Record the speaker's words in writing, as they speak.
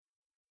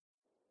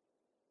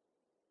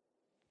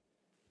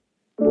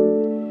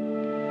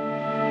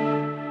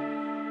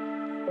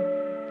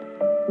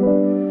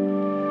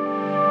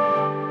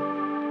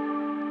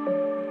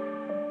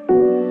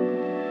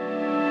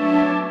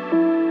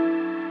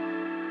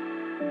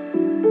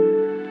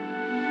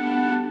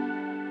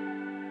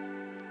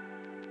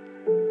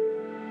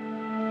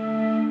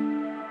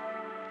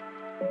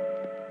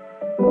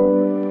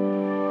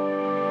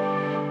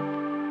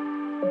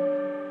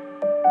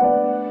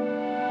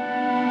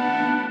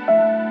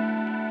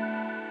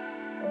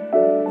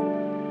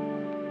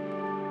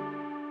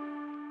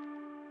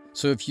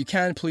So if you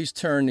can, please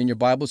turn in your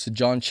Bibles to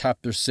John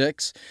chapter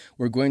 6.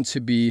 We're going to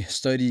be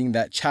studying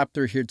that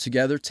chapter here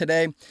together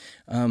today.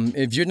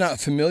 If you're not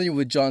familiar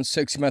with John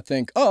 6, you might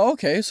think, oh,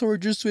 okay, so we're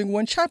just doing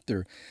one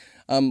chapter.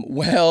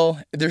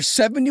 Well, there's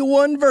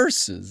 71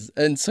 verses.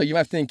 And so you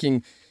might be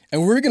thinking,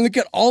 and we're going to look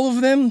at all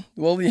of them?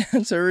 Well, the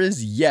answer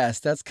is yes.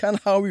 That's kind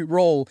of how we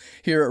roll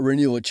here at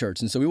Renewal Church.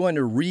 And so we want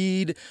to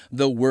read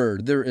the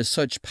Word. There is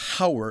such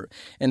power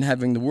in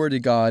having the Word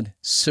of God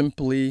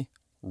simply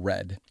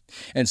read.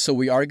 And so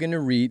we are going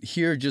to read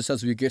here just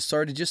as we get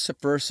started, just the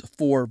first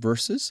 4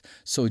 verses.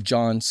 So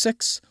John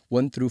 6,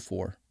 1 through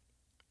 4.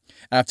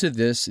 After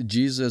this,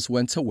 Jesus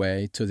went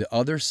away to the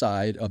other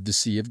side of the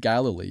Sea of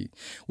Galilee,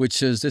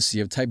 which is the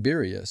Sea of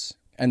Tiberias.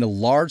 And a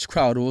large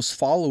crowd was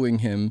following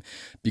him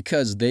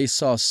because they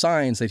saw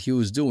signs that he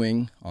was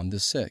doing on the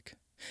sick.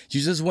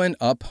 Jesus went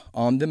up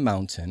on the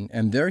mountain,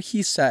 and there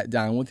he sat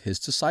down with his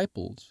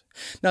disciples.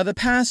 Now the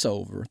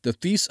Passover, the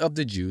feast of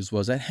the Jews,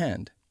 was at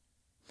hand.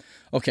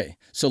 Okay,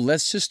 so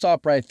let's just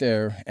stop right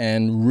there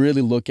and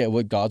really look at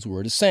what God's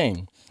word is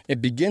saying.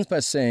 It begins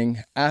by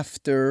saying,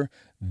 after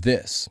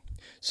this.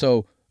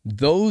 So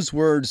those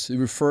words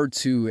refer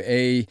to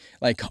a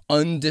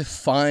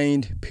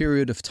undefined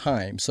period of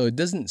time. So it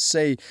doesn't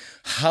say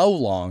how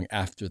long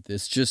after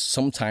this, just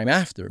sometime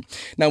after.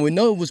 Now we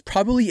know it was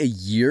probably a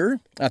year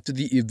after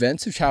the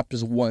events of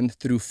chapters 1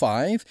 through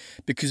 5,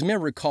 because you may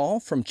recall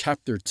from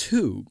chapter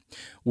 2,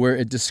 where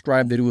it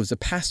described that it was a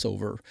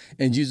Passover,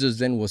 and Jesus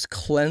then was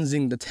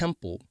cleansing the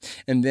temple.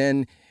 And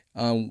then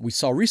we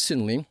saw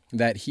recently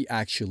that he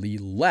actually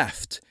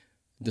left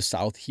the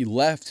south. He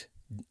left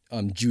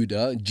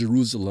Judah,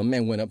 Jerusalem,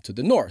 and went up to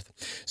the north.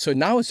 So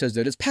now it says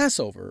that it's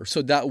Passover.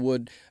 So that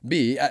would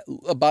be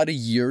about a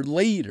year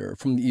later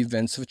from the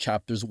events of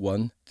chapters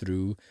 1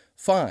 through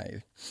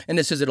 5. And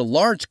it says that a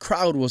large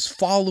crowd was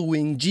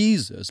following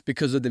Jesus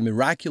because of the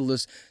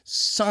miraculous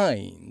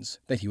signs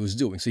that he was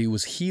doing. So he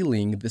was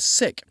healing the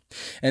sick.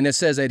 And it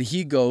says that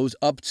he goes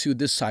up to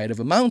the side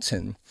of a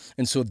mountain.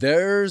 And so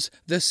there's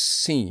the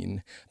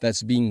scene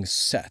that's being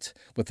set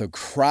with a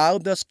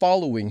crowd that's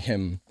following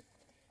him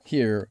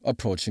here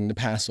approaching the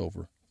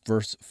Passover.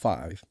 Verse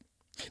 5.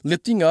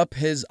 Lifting up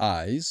his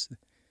eyes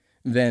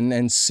then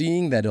and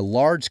seeing that a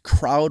large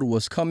crowd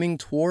was coming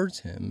towards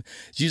him,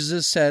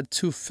 Jesus said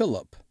to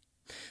Philip,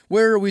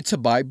 "Where are we to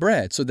buy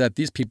bread so that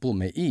these people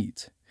may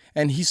eat?"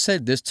 And he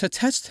said this to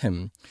test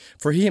him,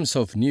 for he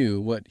himself knew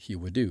what he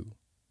would do.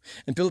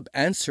 And Philip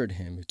answered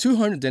him,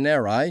 200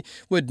 denarii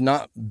would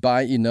not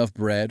buy enough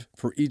bread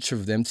for each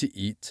of them to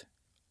eat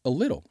a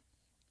little.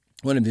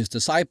 One of his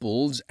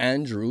disciples,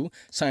 Andrew,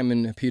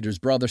 Simon Peter's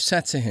brother,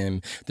 said to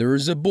him, "There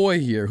is a boy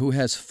here who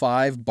has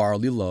 5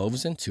 barley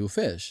loaves and 2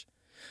 fish.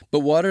 But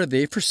what are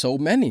they for so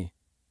many?"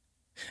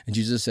 And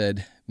Jesus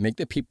said, "Make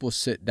the people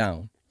sit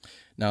down."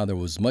 Now there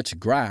was much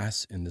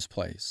grass in this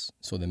place.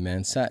 So the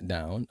men sat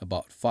down,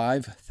 about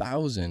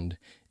 5,000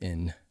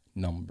 in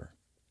number.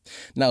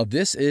 Now,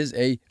 this is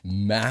a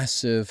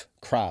massive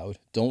crowd.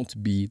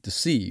 Don't be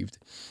deceived.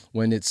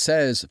 When it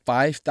says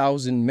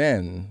 5,000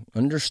 men,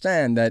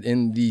 understand that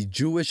in the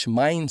Jewish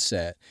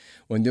mindset,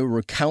 when they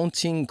were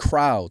counting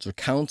crowds or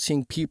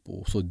counting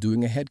people, so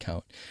doing a head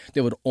count,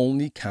 they would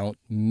only count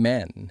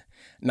men.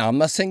 Now, I'm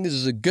not saying this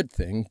is a good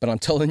thing, but I'm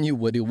telling you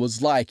what it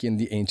was like in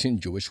the ancient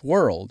Jewish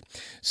world.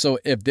 So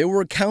if they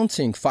were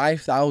counting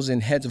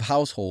 5,000 heads of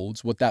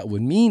households, what that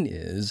would mean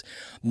is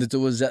that there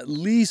was at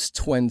least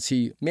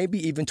 20, maybe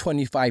even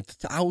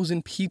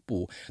 25,000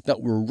 people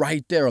that were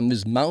right there on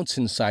this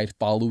mountainside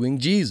following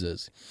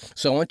Jesus.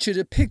 So I want you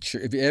to picture,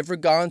 if you've ever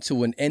gone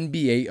to an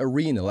NBA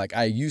arena, like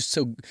I used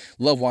to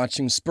love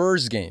watching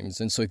Spurs games.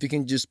 And so if you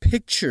can just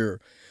picture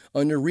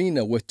an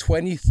arena with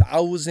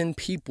 20,000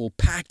 people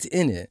packed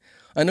in it.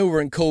 I know we're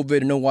in COVID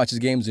and no one watches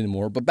games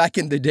anymore, but back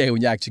in the day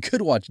when you actually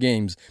could watch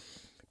games,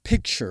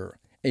 picture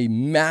a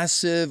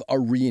massive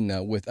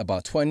arena with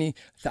about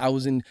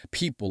 20,000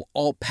 people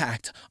all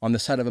packed on the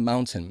side of a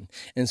mountain.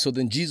 And so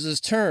then Jesus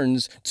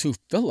turns to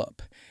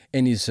Philip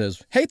and he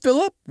says, "Hey,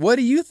 Philip, what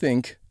do you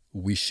think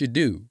we should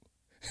do?"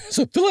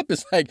 So Philip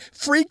is like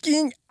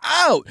freaking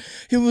out.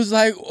 He was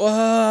like,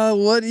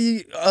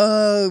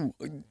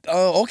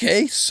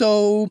 okay,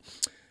 so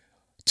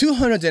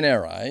 200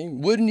 denarii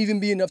wouldn't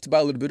even be enough to buy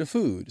a little bit of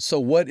food. So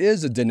what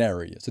is a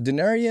denarius? A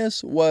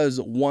denarius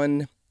was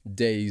 1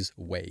 day's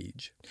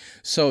wage.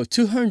 So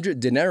 200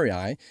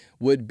 denarii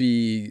would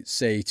be,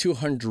 say,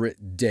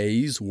 200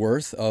 days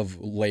worth of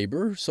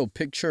labor. So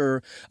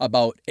picture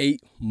about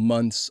 8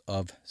 months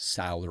of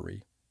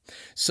salary.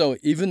 So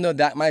even though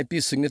that might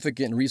be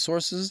significant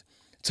resources,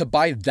 to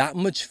buy that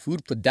much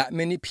food for that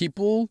many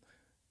people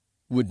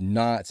would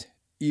not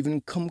even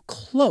come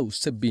close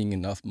to being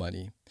enough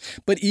money.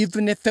 But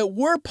even if it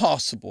were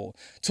possible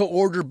to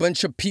order a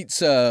bunch of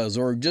pizzas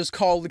or just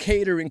call the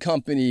catering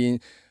company,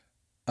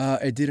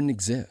 it didn't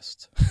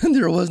exist.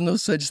 There was no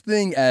such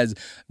thing as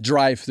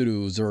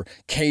drive-thrus or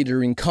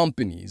catering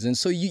companies. And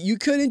so you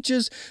couldn't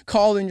just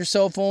call in your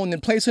cell phone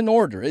and place an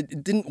order.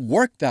 It didn't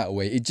work that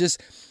way.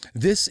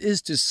 This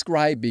is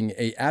describing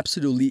a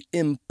absolutely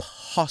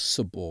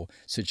impossible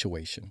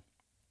situation.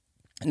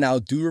 Now,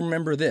 do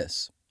remember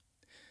this.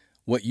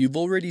 What you've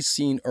already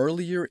seen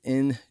earlier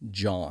in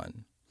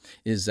John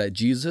is that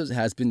Jesus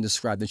has been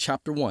described in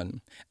chapter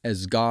 1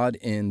 as God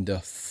in the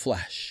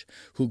flesh,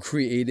 who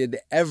created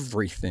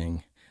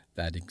everything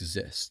that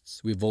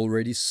exists. We've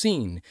already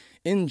seen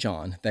in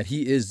John that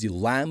he is the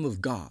Lamb of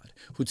God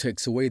who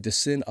takes away the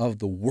sin of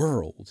the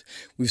world.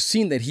 We've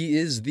seen that he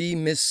is the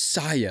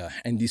Messiah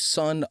and the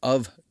Son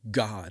of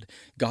God,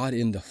 God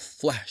in the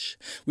flesh.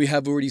 We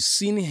have already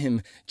seen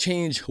him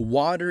change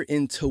water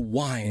into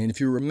wine. And if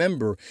you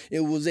remember,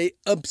 it was an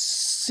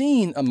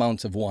obscene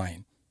amount of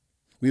wine.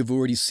 We have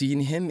already seen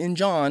him in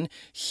John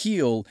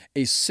heal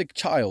a sick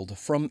child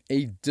from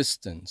a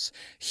distance,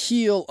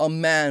 heal a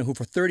man who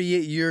for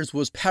 38 years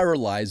was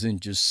paralyzed,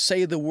 and just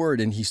say the word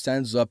and he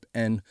stands up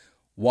and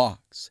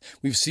walks.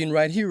 We've seen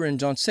right here in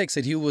John 6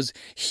 that he was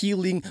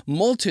healing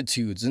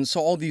multitudes, and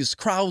so all these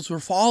crowds were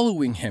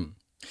following him.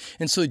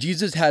 And so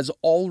Jesus has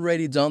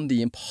already done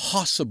the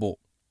impossible.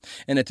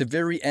 And at the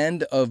very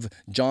end of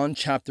John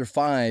chapter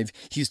 5,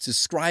 he's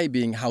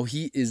describing how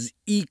he is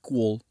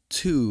equal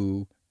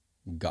to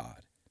God.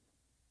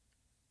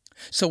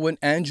 So when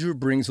Andrew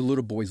brings a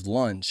little boy's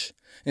lunch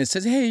and it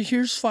says, hey,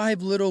 here's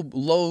 5 little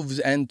loaves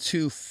and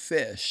 2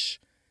 fish.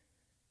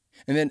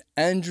 And then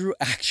Andrew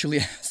actually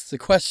asks the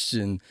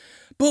question,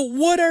 but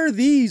what are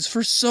these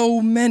for so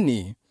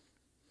many?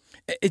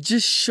 It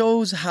just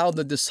shows how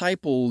the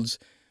disciples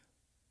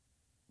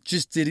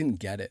just didn't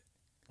get it.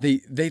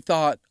 They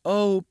thought,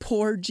 oh,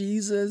 poor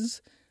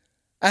Jesus,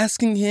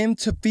 asking him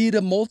to feed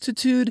a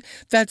multitude,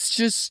 that's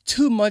just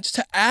too much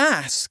to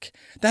ask.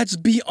 That's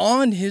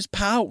beyond his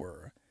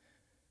power.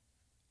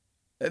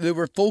 They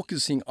were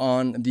focusing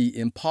on the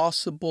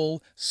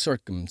impossible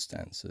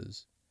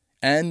circumstances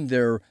and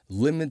their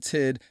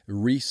limited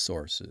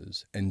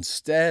resources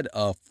instead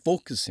of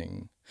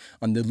focusing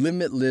on the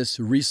limitless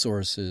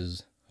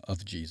resources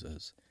of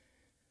Jesus.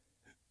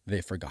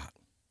 They forgot.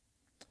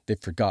 They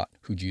forgot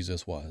who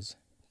Jesus was.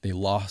 They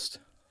lost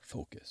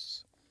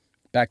focus.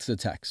 Back to the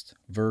text,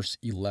 verse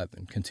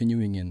 11,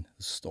 continuing in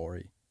the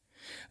story.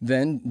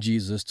 Then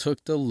Jesus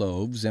took the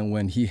loaves, and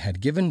when he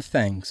had given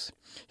thanks,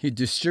 he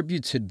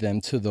distributed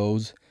them to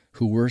those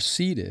who were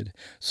seated,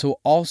 so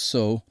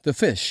also the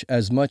fish,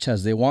 as much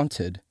as they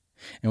wanted.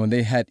 And when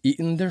they had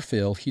eaten their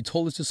fill, he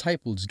told his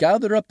disciples,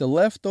 gather up the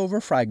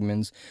leftover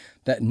fragments,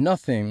 that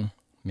nothing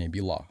may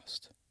be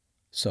lost.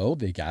 So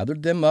they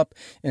gathered them up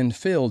and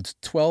filled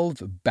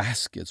 12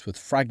 baskets with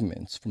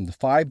fragments from the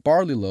 5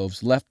 barley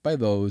loaves left by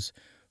those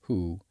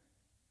who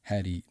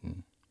had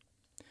eaten.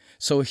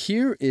 So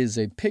here is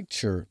a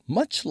picture,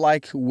 much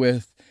like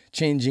with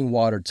changing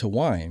water to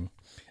wine.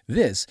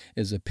 This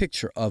is a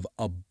picture of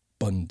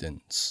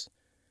abundance,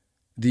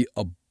 the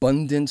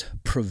abundant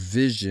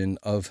provision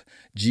of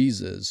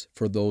Jesus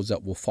for those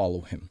that will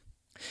follow him.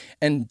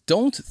 And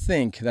don't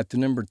think that the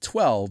number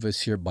 12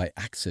 is here by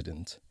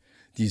accident.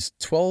 These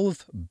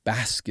 12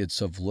 baskets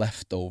of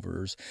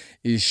leftovers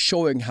is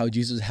showing how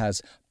Jesus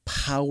has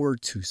power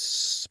to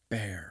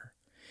spare.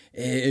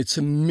 It's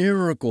a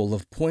miracle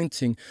of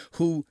pointing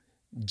who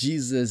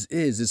Jesus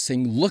is. It's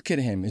saying, look at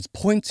him. It's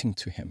pointing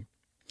to him.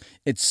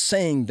 It's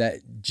saying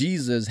that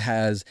Jesus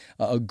has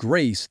a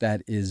grace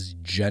that is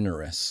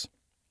generous.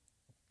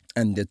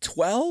 And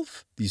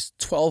these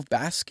 12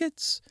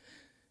 baskets,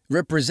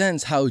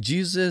 represents how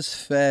Jesus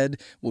fed,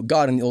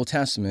 God in the Old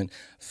Testament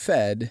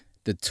fed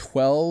the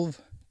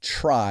 12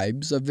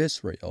 tribes of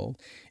Israel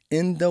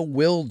in the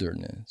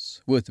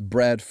wilderness with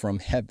bread from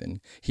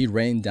heaven. He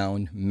rained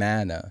down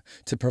manna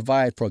to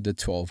provide for the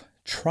 12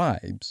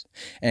 tribes.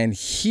 And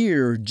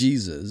here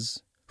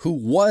Jesus, who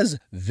was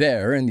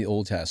there in the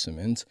Old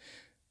Testament,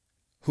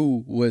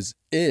 who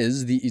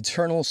is the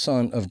eternal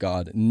Son of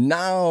God,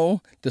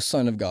 now the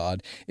Son of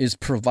God, is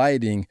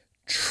providing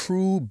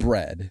true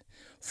bread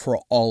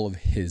for all of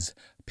his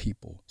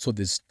people. So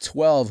this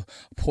 12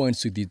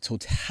 points to the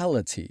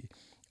totality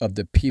of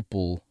the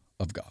people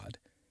of God.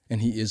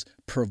 And he is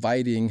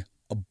providing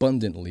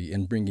abundantly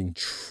and bringing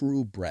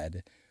true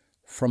bread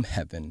from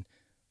heaven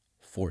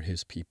for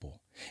his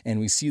people. And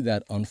we see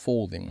that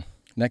unfolding.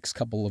 Next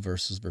couple of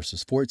verses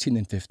 14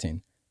 and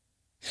 15.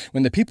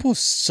 When the people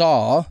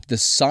saw the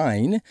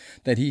sign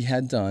that he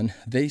had done,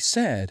 they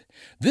said,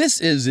 "This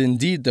is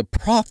indeed the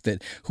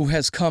prophet who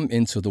has come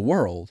into the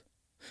world."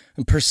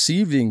 And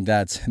perceiving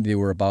that they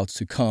were about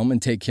to come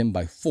and take him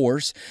by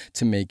force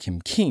to make him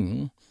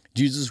king,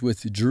 Jesus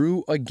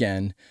withdrew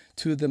again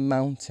to the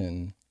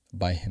mountain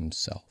by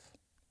himself.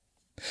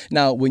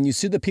 Now, when you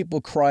see the people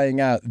crying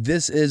out,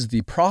 "This is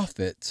the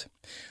prophet,"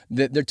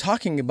 they're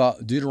talking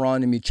about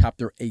Deuteronomy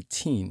chapter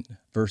 18,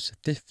 verse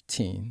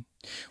 15,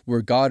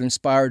 where God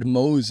inspired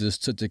Moses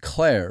to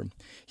declare,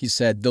 he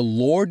said, "The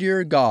Lord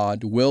your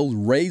God will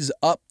raise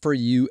up for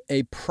you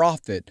a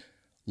prophet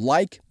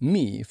like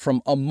me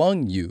from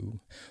among you,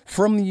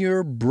 from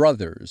your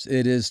brothers.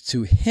 It is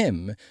to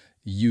him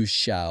you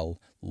shall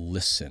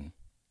listen."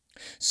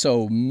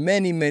 So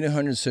many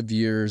hundreds of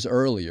years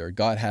earlier,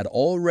 God had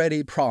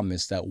already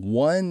promised that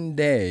one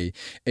day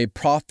a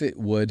prophet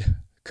would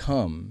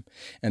come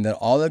and that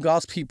all of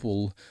God's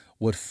people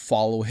would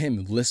follow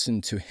him,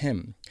 listen to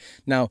him.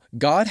 Now,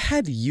 God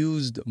had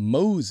used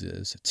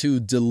Moses to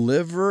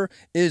deliver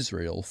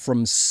Israel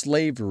from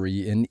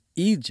slavery in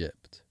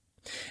Egypt.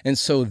 And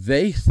so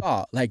they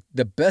thought, like,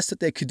 the best that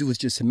they could do was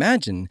just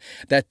imagine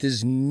that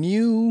this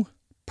new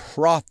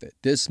prophet,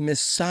 this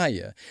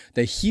Messiah,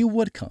 that he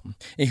would come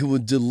and he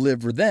would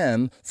deliver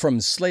them from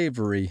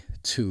slavery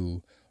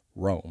to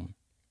Rome.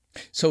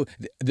 So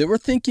they were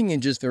thinking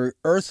in just very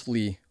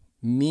earthly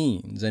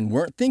means and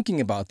weren't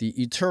thinking about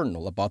the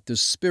eternal, about the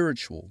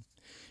spiritual.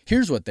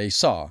 Here's what they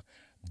saw.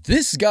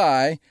 This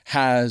guy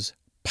has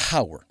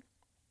power.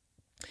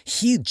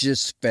 He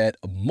just fed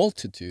a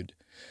multitude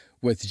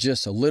with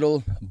just a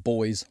little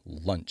boy's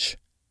lunch.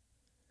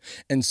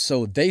 And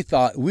so they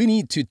thought, we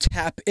need to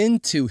tap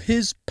into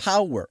his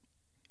power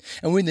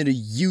and we need to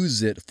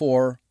use it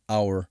for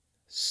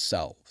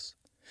ourselves.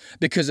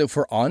 Because if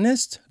we're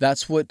honest,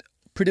 that's what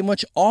pretty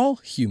much all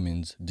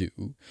humans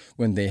do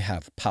when they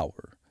have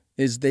power,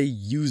 is they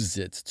use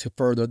it to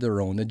further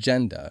their own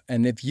agenda.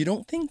 And if you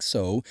don't think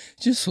so,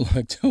 just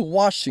look to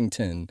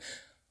Washington.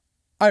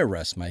 I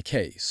rest my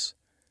case.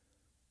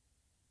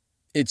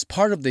 It's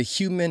part of the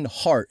human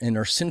heart and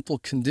our sinful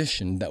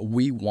condition that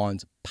we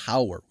want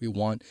power. We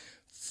want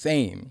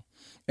fame.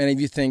 And if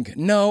you think,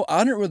 no,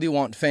 I don't really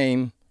want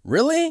fame.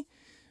 Really?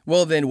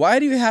 Well, then why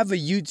do you have a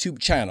YouTube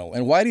channel?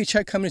 And why do you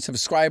check how many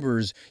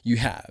subscribers you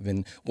have?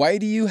 And why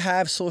do you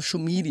have social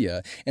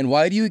media? And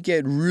why do you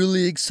get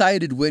really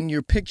excited when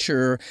your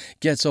picture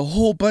gets a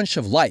whole bunch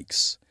of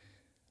likes?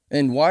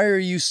 And why are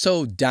you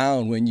so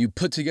down when you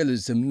put together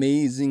this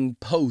amazing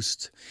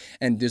post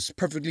and this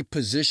perfectly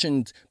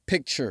positioned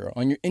picture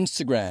on your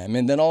Instagram,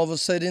 and then all of a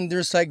sudden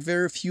there's like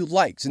very few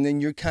likes, and then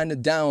you're kind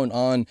of down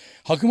on,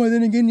 how come I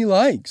didn't get any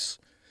likes?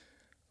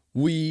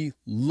 We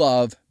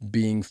love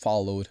being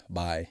followed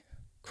by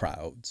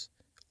crowds.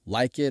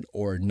 Like it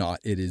or not,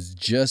 it is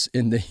just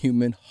in the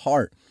human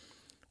heart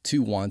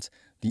to want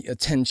the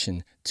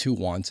attention, to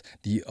want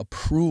the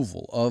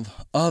approval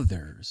of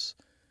others.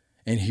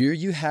 And here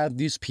you have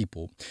these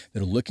people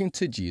that are looking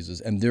to Jesus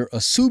and they're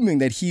assuming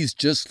that he's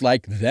just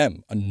like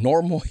them, a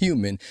normal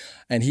human.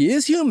 And he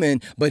is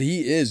human, but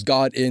he is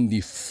God in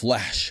the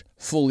flesh,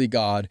 fully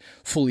God,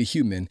 fully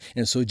human.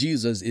 And so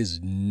Jesus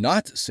is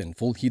not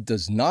sinful. He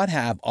does not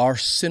have our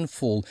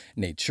sinful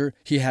nature.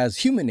 He has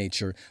human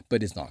nature,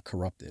 but is not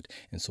corrupted.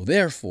 And so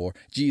therefore,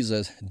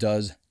 Jesus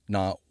does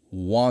not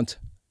want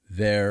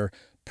their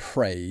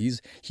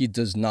praise. He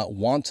does not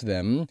want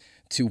them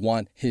to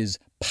want his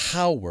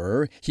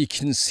power. He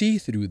can see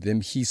through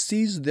them. He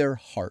sees their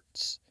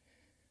hearts.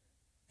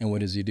 And what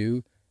does he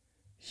do?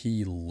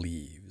 He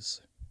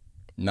leaves,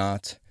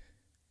 not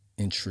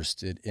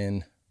interested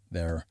in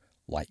their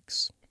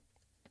likes.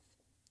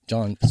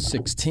 John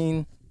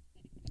 16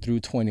 through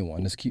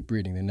 21. Let's keep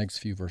reading the next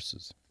few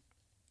verses.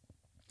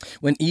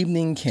 When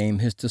evening came,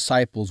 his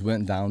disciples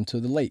went down to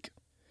the lake.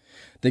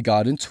 They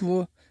got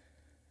into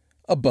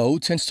a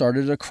boat and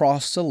started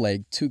across the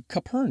lake to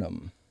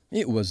Capernaum.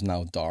 It was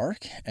now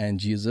dark, and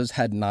Jesus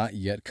had not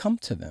yet come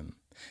to them.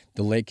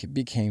 The lake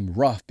became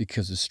rough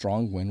because a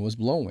strong wind was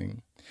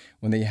blowing.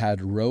 When they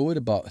had rowed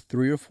about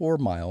 3 or 4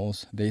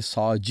 miles, they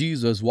saw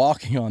Jesus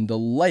walking on the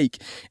lake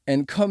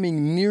and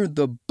coming near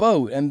the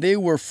boat, and they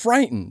were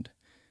frightened.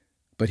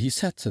 But he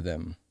said to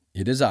them,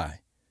 "It is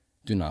I.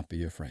 Do not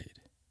be afraid."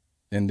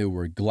 Then they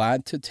were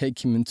glad to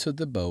take him into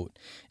the boat,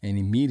 and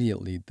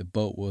immediately the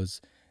boat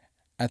was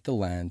at the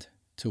land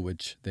to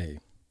which they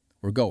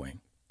were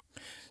going.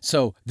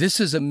 So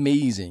this is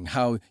amazing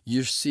how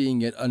you're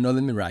seeing it,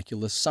 another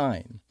miraculous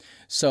sign.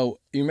 So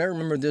you may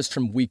remember this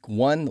from week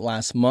 1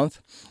 last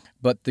month,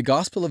 but the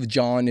Gospel of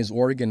John is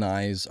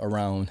organized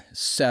around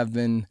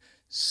 7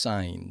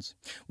 signs.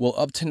 Well,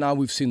 up to now,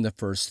 we've seen the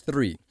first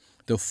 3.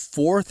 The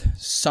 4th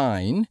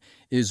sign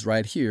is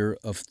right here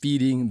of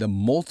feeding the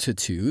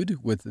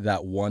multitude with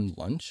that one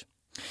lunch.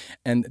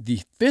 And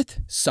the 5th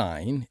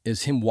sign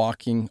is him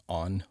walking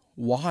on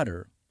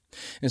water.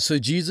 And so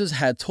Jesus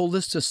had told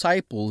his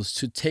disciples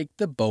to take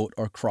the boat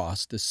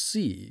across the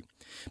sea,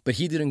 but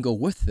he didn't go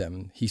with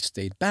them. He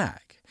stayed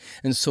back.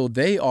 And so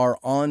they are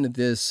on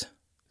this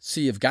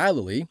Sea of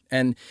Galilee,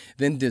 and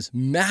then this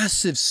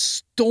massive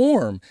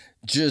storm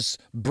just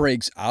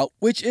breaks out,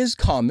 which is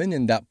common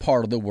in that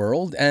part of the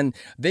world. And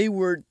they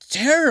were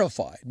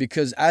terrified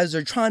because as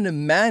they're trying to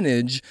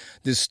manage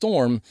this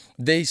storm,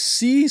 they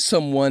see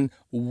someone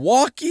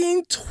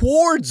walking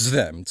towards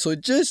them. So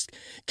just,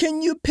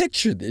 can you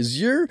picture this?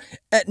 You're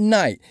at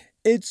night,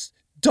 it's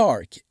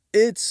dark,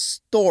 it's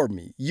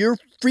stormy, you're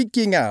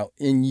freaking out,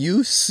 and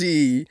you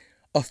see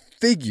a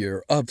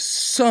figure of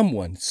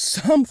someone,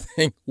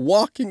 something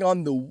walking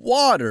on the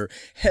water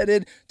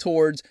headed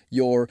towards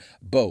your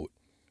boat.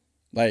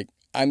 Like,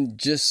 I'm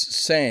just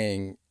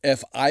saying,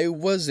 if I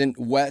wasn't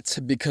wet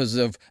because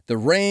of the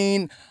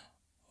rain,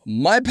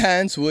 my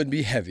pants would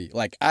be heavy.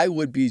 Like, I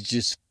would be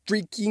just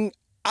freaking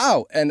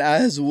out, and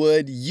as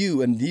would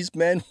you. And these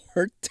men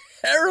were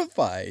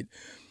terrified.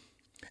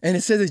 And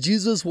it said that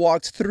Jesus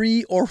walked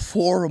 3 or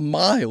 4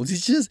 miles.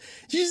 Jesus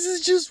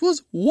just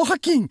was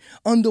walking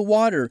on the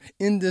water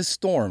in this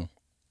storm.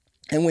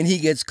 And when he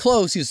gets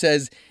close, he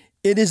says,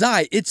 "It is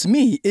I, it's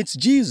me, it's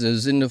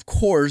Jesus." And of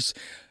course,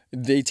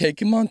 they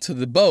take him onto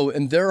the boat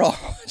and they're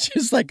all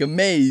just like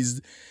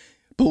amazed.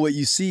 But what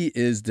you see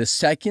is the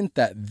second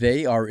that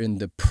they are in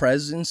the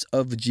presence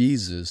of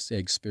Jesus, they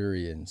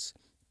experience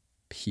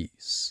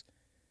peace.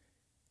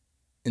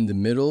 In the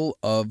middle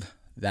of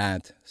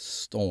that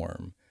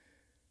storm,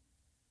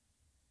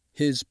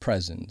 his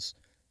presence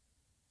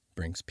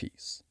brings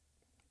peace.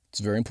 It's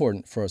very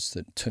important for us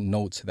to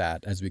note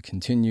that as we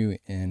continue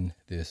in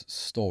this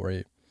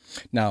story.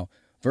 Now,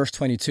 verse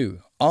 22,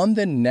 on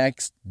the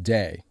next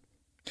day,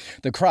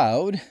 the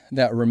crowd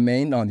that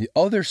remained on the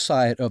other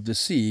side of the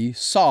sea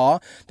saw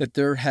that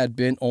there had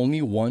been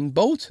only one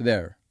boat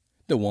there,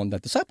 the one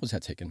that the disciples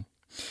had taken.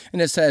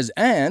 And it says,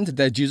 and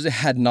that Jesus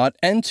had not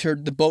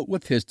entered the boat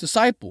with his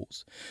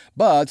disciples,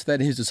 but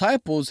that his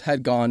disciples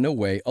had gone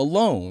away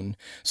alone.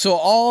 So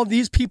all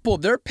these people,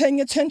 they're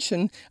paying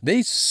attention.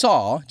 They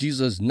saw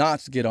Jesus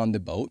not get on the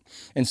boat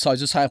and saw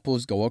his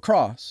disciples go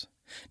across.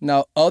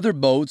 Now, other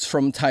boats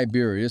from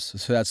Tiberias,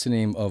 so that's the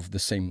name of the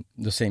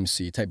same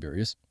sea,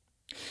 Tiberias,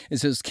 it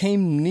says,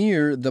 came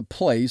near the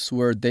place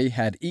where they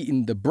had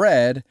eaten the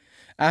bread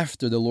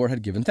after the Lord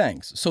had given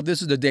thanks. So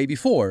this is the day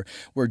before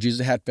where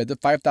Jesus had fed the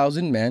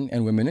 5,000 men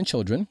and women and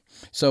children.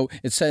 So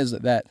it says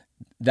that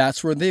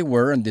that's where they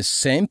were in this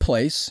same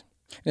place.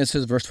 And it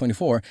says, verse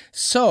 24,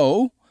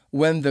 so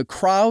when the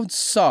crowd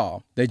saw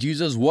that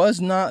Jesus was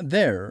not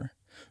there,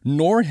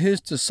 nor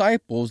his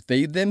disciples,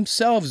 they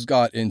themselves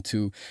got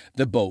into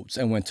the boats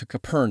and went to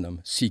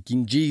Capernaum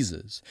seeking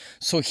Jesus.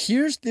 So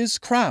here's this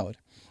crowd.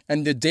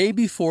 And the day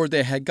before,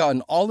 they had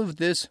gotten all of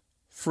this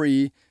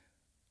free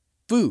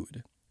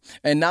food.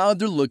 And now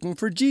they're looking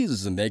for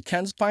Jesus, and they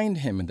can't find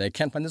him, and they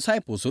can't find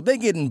disciples. So they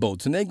get in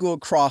boats, and they go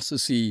across the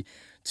sea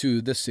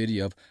to the city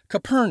of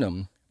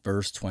Capernaum.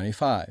 Verse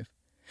 25.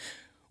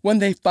 When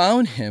they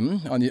found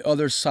him on the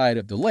other side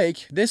of the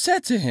lake, they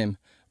said to him,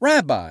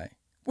 Rabbi,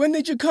 when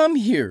did you come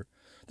here?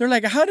 They're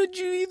like, how did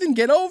you even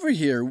get over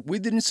here? We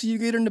didn't see you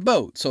get in the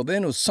boat. So they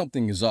know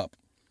something is up.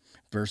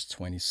 Verse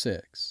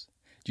 26.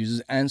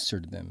 Jesus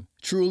answered them,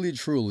 truly,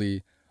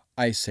 truly,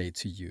 I say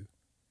to you,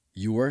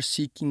 you are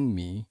seeking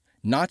me,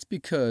 not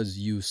because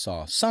you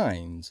saw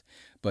signs,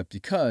 but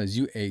because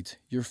you ate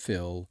your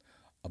fill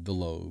of the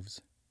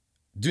loaves.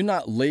 Do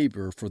not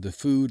labor for the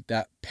food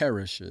that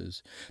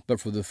perishes, but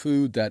for the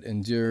food that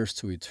endures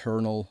to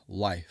eternal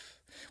life,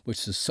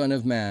 which the Son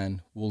of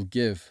Man will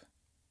give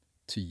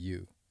to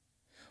you.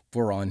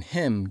 For on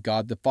him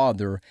God the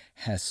Father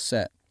has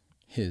set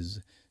his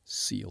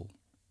seal.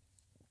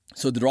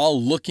 So they're all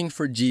looking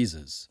for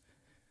Jesus.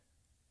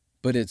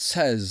 But it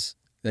says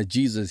that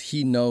Jesus,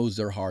 he knows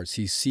their hearts.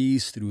 He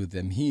sees through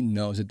them. He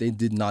knows that they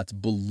did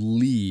not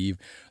believe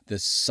the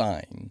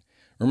sign.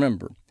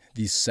 Remember,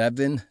 these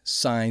 7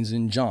 signs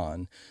in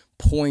John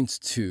point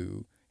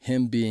to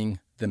him being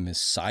the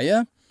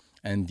Messiah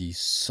and the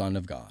Son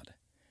of God.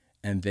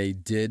 And they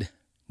did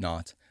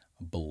not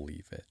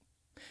believe it.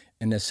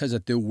 And it says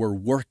that they were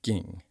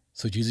working.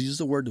 So Jesus used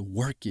the word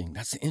working.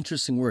 That's an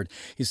interesting word.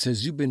 He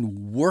says, you've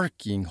been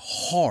working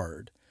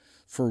hard.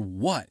 For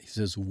what? He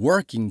says,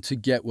 working to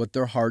get what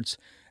their hearts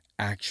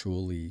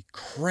actually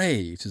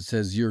crave. It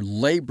says, you're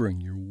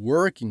laboring, you're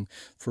working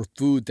for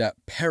food that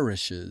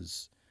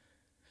perishes.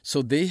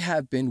 So they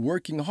have been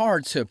working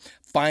hard to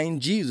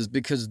find Jesus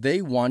because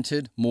they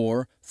wanted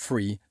more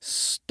free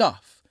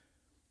stuff.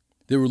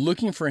 They were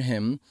looking for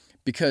him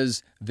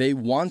because they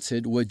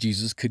wanted what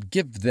Jesus could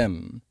give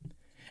them.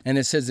 And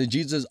it says that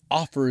Jesus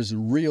offers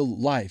real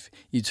life,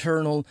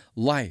 eternal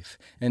life.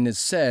 And it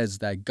says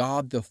that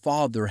God the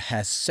Father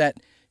has set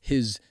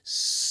his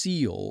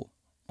seal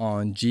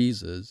on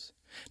Jesus.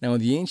 Now,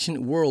 in the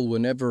ancient world,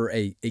 whenever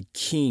a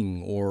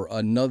king or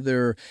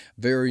another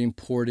very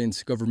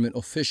important government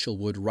official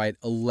would write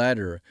a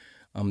letter,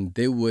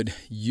 they would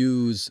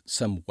use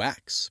some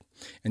wax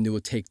and they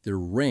would take their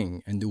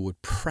ring and they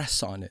would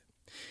press on it.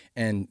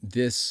 And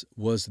this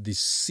was the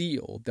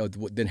seal that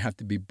would then have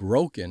to be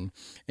broken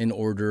in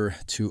order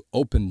to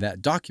open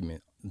that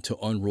document, to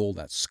unroll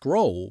that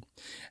scroll.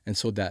 And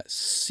so that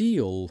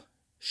seal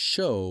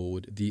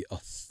showed the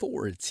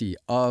authority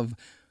of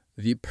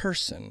the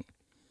person.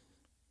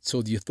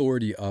 So the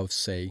authority of,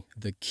 say,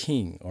 the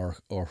king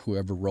or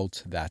whoever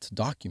wrote that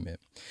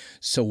document.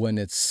 So when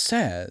it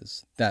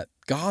says that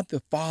God the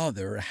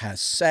Father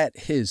has set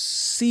his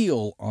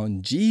seal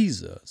on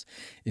Jesus,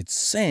 it's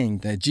saying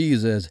that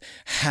Jesus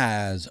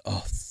has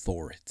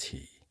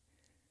authority.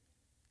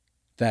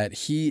 That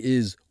he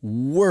is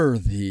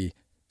worthy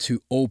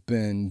to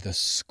open the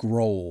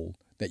scroll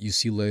that you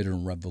see later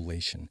in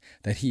Revelation.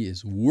 That he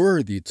is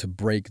worthy to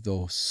break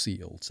those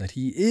seals. That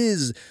he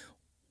is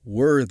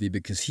worthy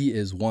because he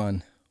is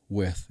one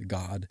with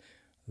God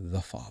the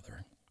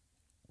Father.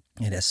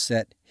 It has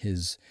set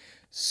his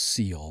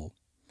seal.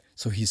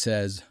 So he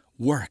says,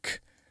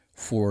 work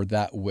for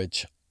that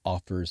which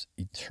offers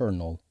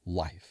eternal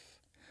life.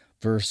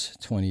 Verse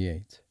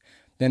 28.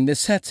 Then they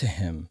said to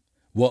him,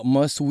 What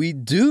must we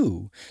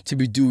do to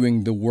be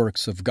doing the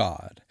works of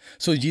God?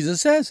 So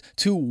Jesus says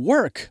to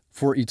work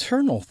for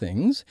eternal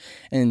things.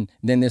 And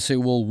then they say,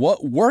 well,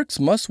 what works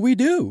must we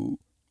do?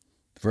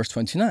 Verse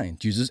 29,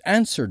 Jesus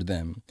answered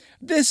them,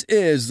 this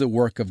is the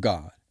work of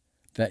God,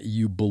 that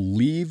you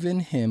believe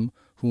in him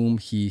whom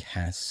he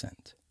has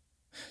sent.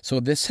 So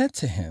they said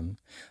to him,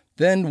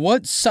 then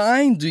what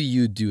sign do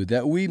you do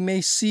that we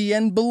may see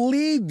and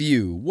believe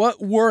you?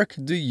 What work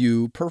do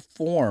you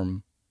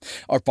perform?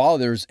 Our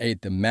fathers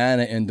ate the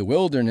manna in the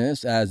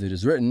wilderness, as it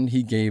is written,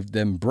 he gave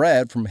them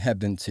bread from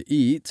heaven to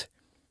eat.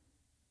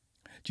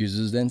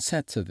 Jesus then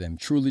said to them,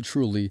 truly,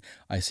 truly,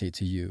 I say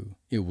to you,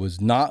 it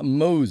was not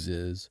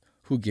Moses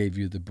who gave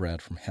you the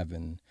bread from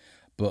heaven,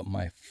 but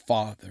my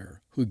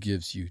Father who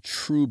gives you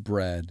true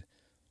bread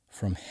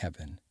from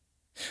heaven.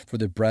 For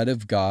the bread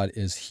of God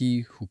is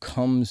he who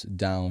comes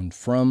down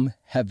from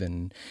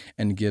heaven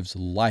and gives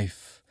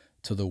life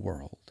to the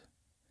world.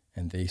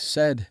 And they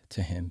said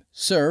to him,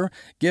 sir,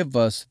 give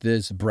us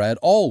this bread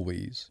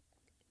always.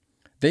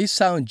 They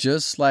sound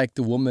just like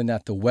the woman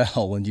at the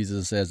well when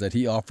Jesus says that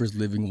he offers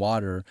living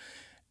water.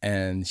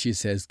 And she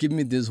says, give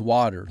me this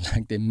water,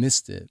 like they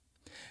missed it.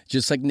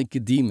 Just like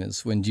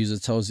Nicodemus when Jesus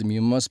tells him,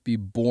 you must be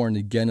born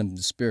again of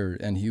the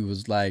Spirit. And he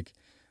was like,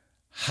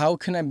 how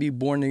can I be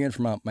born again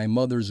from my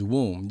mother's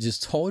womb?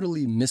 Just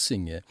totally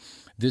missing it.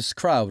 This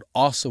crowd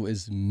also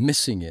is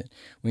missing it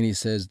when he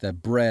says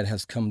that bread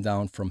has come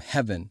down from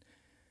heaven.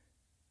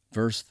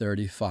 Verse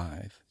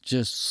 35,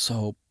 just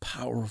so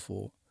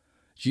powerful.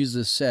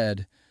 Jesus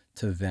said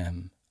to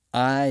them,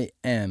 I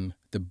am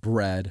the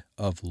bread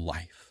of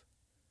life.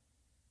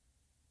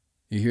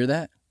 You hear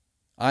that?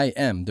 I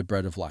am the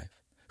bread of life.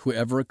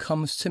 Whoever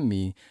comes to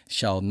me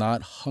shall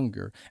not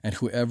hunger, and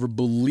whoever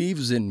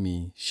believes in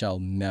me shall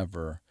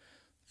never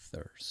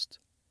thirst.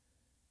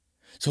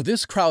 So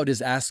this crowd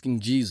is asking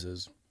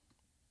Jesus,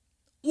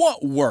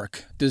 what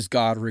work does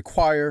God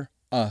require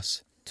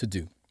us to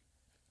do?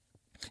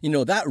 You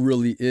know, that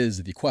really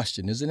is the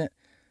question, isn't it?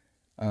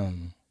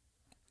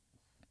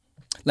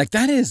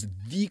 That is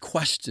the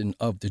question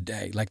of the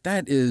day.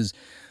 That is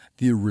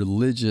the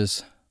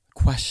religious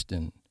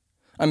question.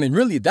 I mean,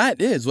 really,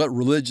 that is what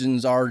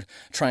religions are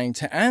trying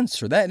to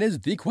answer. That is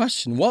the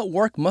question. What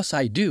work must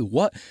I do?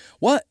 What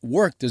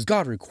work does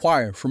God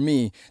require for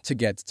me to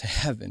get to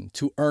heaven,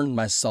 to earn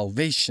my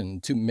salvation,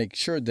 to make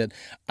sure that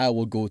I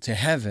will go to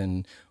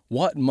heaven?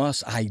 What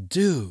must I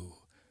do?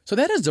 So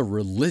that is a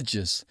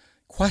religious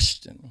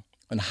question.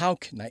 And how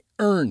can I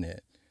earn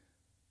it?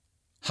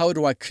 How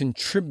do I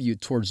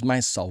contribute towards my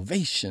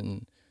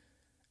salvation?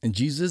 And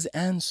Jesus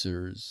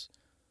answers,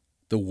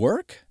 the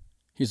work?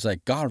 He's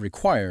like, God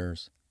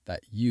requires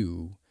that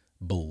you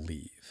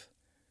believe.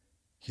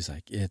 He's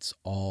like, it's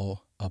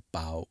all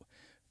about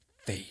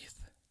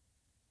faith.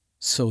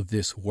 So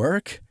this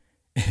work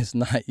is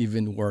not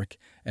even work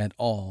at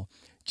all.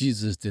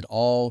 Jesus did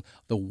all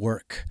the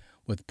work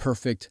with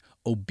perfect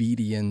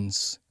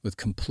obedience, with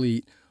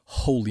complete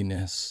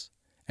holiness,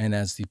 and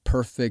as the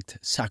perfect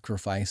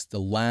sacrifice, the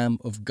Lamb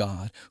of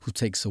God who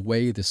takes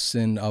away the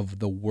sin of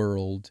the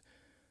world.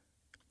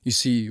 You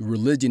see,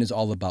 religion is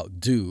all about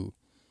do.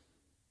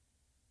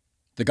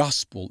 The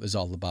gospel is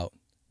all about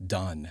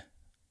done.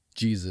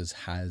 Jesus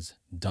has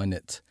done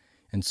it.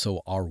 And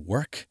so our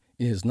work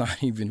is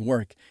not even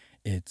work,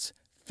 it's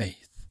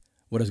faith.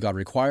 What does God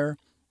require?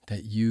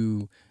 That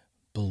you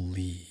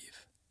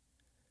believe.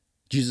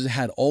 Jesus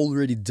had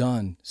already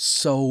done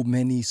so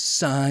many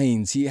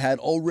signs. He had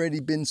already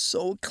been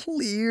so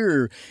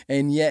clear.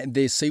 And yet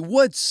they say,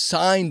 what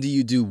sign do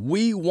you do?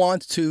 We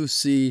want to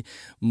see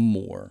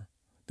more.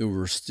 They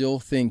were still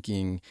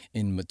thinking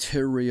in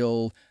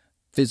material,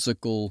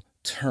 physical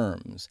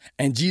terms.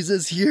 And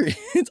Jesus here,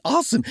 it's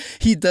awesome.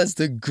 He does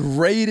the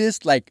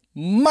greatest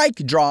mic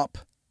drop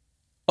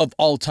of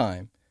all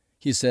time.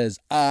 He says,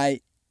 I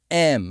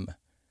am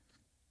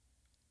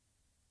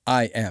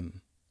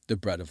the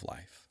bread of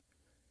life.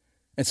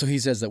 And so he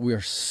says that we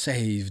are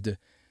saved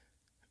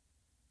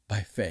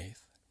by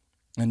faith.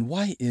 And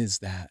why is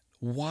that?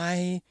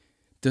 Why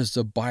does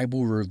the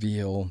Bible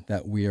reveal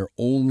that we are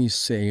only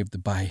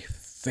saved by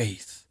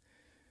faith?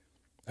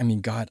 I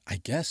mean, God, I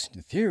guess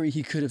in theory,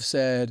 he could have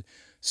said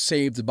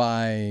saved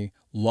by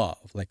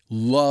love,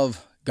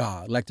 love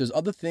God. There's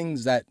other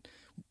things that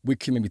we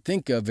can maybe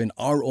think of in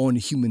our own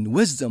human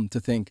wisdom to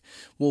think,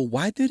 well,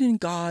 why didn't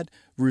God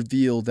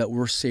reveal that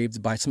we're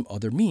saved by some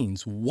other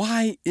means?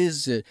 Why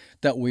is it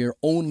that we are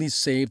only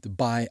saved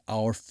by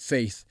our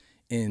faith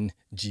in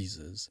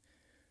Jesus?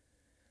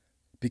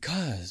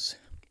 Because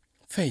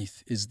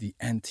faith is the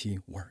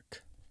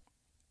anti-work.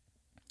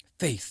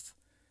 Faith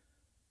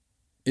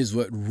is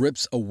what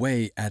rips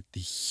away at the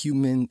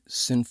human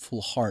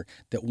sinful heart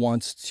that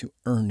wants to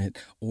earn it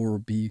or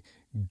be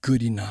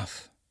good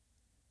enough.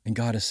 And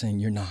God is saying,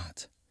 you're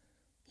not,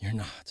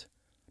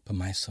 but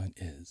my son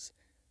is.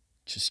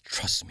 Just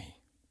trust me.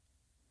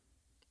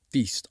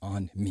 Feast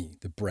on me,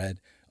 the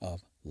bread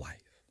of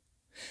life.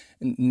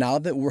 And now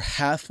that we're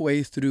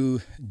halfway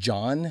through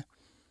John,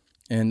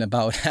 and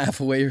about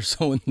halfway or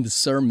so in the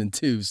sermon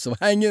too. So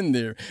hang in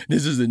there.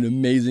 This is an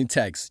amazing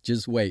text.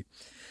 Just wait.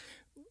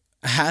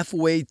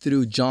 Halfway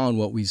through John,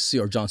 what we see,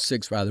 or John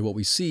 6 rather, what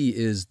we see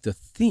is the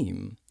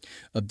theme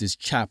of this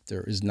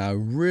chapter is now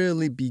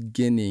really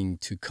beginning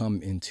to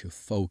come into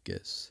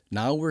focus.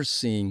 Now we're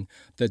seeing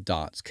the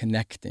dots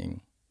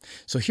connecting.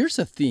 So here's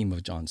the theme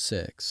of John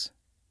 6.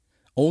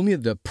 Only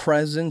the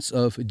presence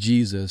of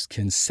Jesus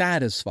can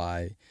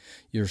satisfy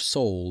your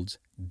soul's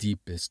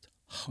deepest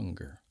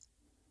hunger.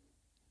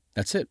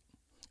 That's it.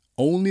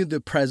 Only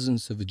the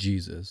presence of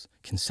Jesus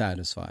can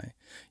satisfy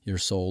your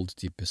soul's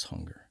deepest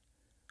hunger.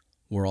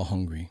 We're all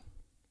hungry.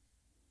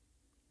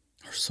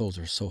 Our souls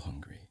are so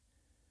hungry.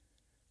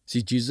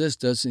 See, Jesus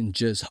doesn't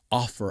just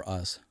offer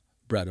us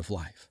bread of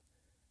life.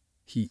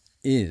 He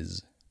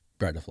is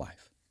bread of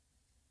life.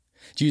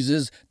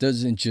 Jesus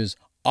doesn't just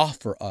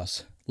offer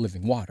us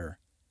living water.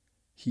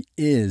 He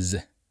is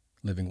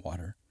living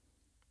water.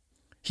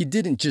 He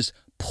didn't just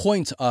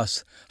point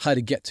us how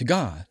to get to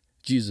God.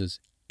 Jesus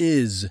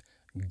is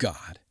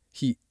God.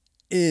 He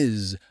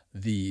is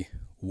the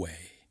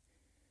way.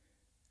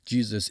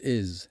 Jesus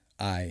is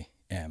I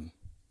am.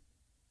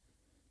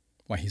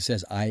 Why, he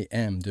says, I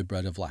am the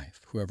bread of life.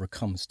 Whoever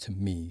comes to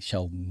me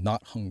shall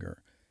not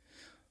hunger.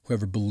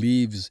 Whoever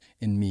believes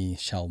in me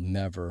shall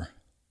never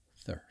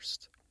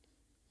thirst.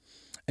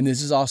 And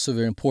this is also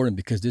very important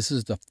because this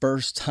is the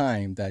first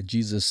time that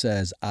Jesus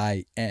says,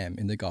 I am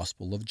in the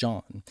Gospel of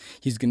John.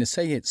 He's going to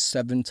say it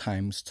 7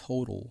 times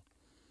total.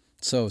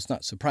 So it's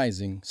not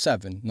surprising,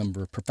 7,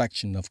 number of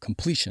perfection, of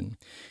completion.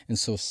 And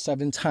so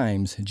 7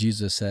 times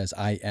Jesus says,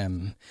 I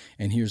am.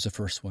 And here's the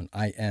first one,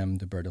 I am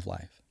the bread of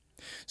life.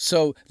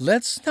 So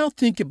let's now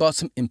think about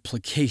some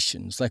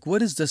implications. Like,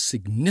 what is the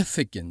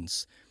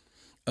significance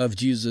of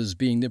Jesus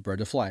being the bread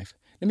of life?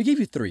 Let me give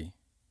you 3,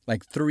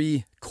 like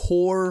 3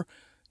 core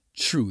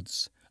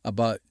truths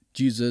about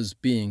Jesus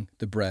being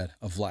the bread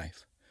of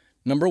life.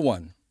 Number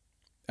 1,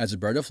 as a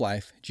bread of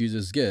life,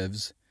 Jesus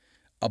gives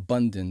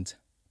abundant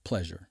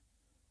pleasure.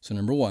 So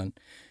number 1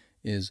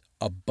 is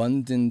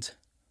abundant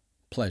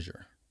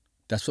pleasure.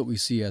 That's what we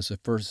see as the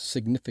first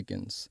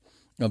significance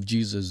of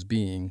Jesus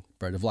being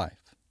bread of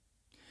life.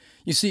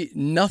 You see,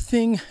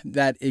 nothing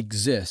that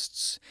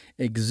exists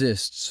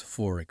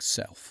for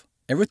itself.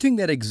 Everything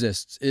that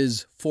exists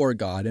is for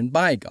God and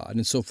by God.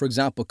 And so, for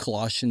example,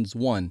 Colossians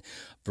 1,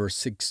 verse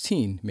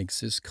 16 makes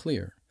this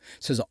clear.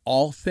 It says,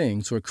 all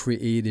things were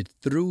created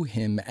through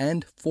him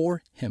and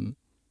for him.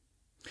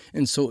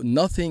 And so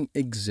nothing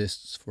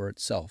exists for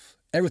itself.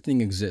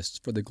 Everything exists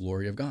for the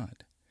glory of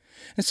God.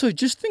 And so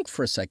just think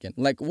for a second,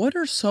 like, what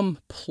are some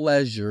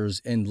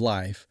pleasures in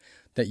life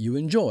that you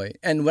enjoy?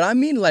 And what I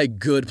mean, like,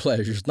 good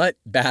pleasures, not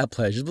bad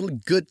pleasures, but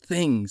like good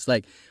things.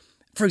 Like,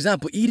 for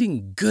example,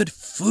 eating good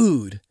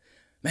food.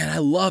 Man, I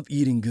love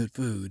eating good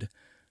food.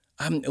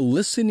 I'm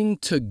listening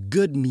to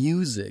good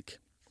music,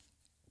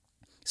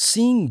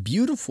 seeing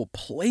beautiful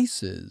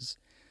places,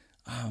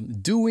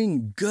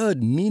 doing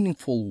good,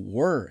 meaningful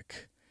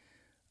work,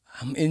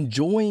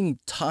 enjoying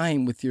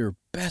time with your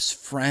best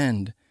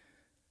friend.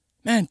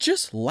 Man,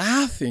 just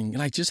laughing,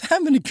 like just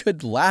having a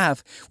good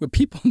laugh with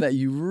people that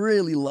you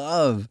really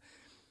love.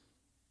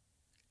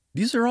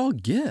 These are all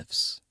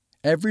gifts.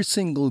 Every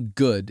single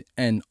good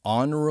and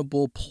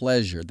honorable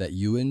pleasure that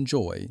you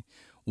enjoy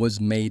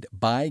was made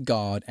by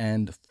God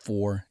and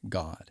for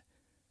God.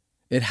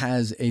 It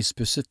has a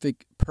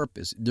specific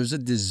purpose. There's a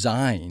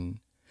design.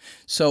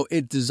 So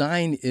its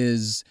design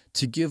is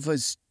to give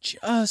us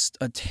just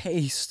a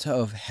taste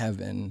of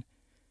heaven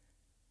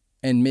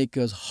and make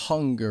us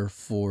hunger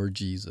for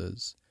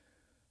Jesus.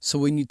 So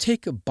when you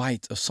take a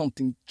bite of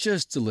something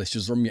just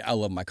delicious, or me, I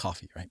love my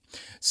coffee, right?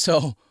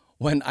 So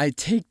when I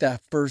take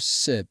that first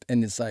sip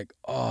and it's like,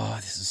 oh,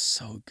 this is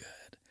so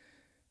good.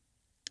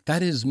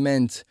 That is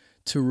meant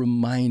to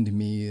remind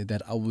me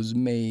that I was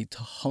made to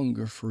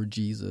hunger for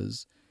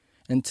Jesus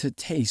and to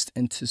taste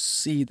and to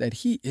see that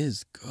he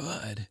is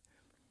good.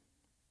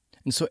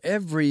 And so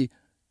every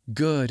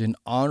good and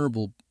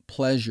honorable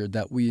pleasure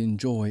that we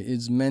enjoy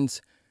is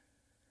meant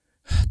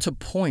to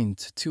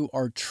point to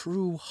our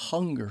true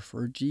hunger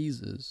for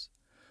Jesus.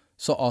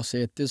 So I'll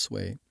say it this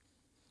way.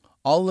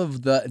 All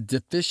of the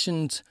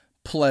deficient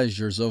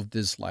pleasures of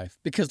this life,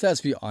 because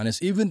let's be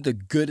honest, even the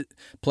good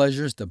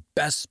pleasures, the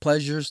best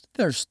pleasures,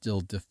 they're still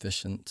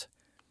deficient.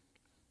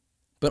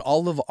 But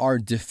all of our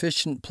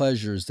deficient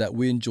pleasures that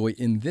we enjoy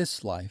in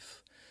this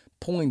life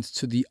points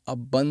to the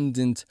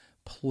abundant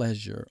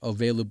pleasure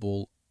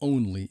available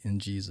only in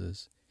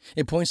Jesus.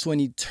 It points to an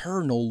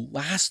eternal,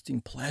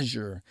 lasting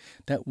pleasure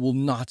that will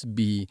not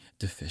be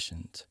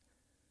deficient.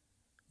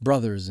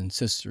 Brothers and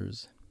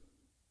sisters,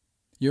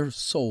 your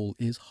soul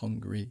is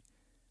hungry.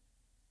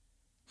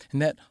 And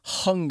that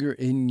hunger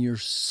in your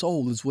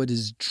soul is what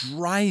is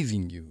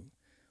driving you.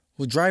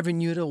 Well,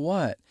 driving you to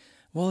what?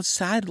 Well,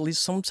 sadly,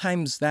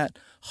 sometimes that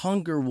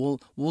hunger will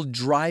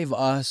drive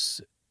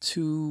us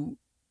to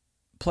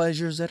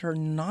pleasures that are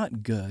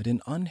not good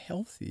and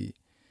unhealthy.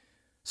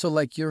 So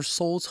like your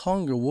soul's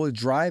hunger will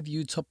drive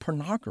you to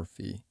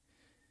pornography,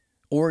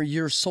 Or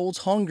your soul's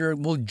hunger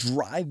will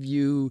drive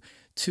you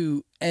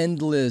to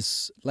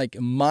endless, like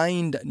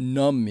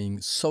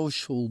mind-numbing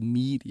social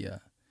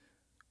media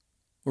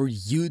or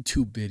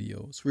YouTube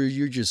videos where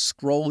you're just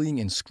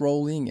scrolling and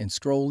scrolling and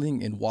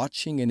scrolling and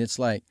watching, and it's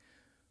like,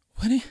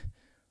 what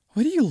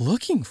are you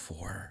looking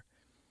for?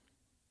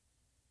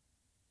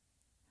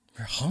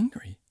 You're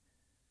hungry.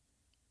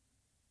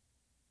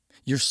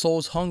 Your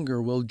soul's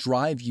hunger will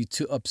drive you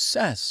to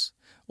obsess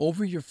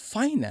over your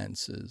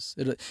finances.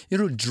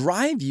 It'll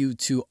drive you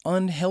to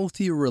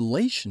unhealthy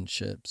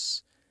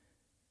relationships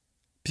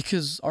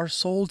because our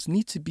souls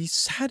need to be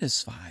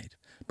satisfied.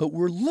 But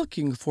we're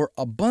looking for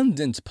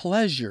abundant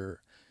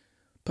pleasure.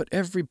 But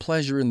every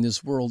pleasure in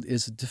this world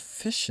is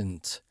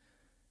deficient.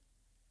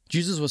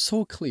 Jesus was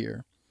so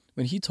clear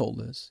when he told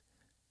us,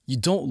 you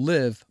don't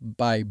live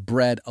by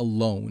bread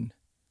alone,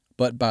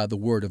 but by the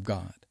word of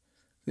God.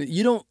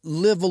 You don't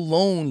live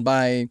alone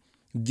by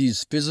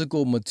these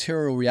physical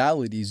material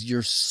realities.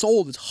 Your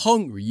soul is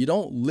hungry. You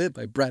don't live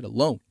by bread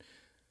alone,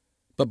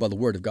 but by the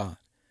word of God.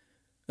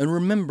 And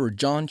remember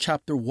John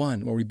chapter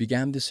 1, where we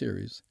began this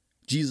series.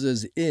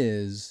 Jesus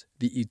is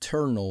the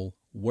eternal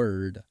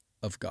word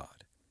of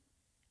God.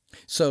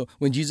 So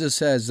when Jesus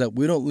says that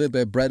we don't live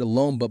by bread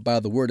alone, but by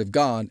the word of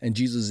God, and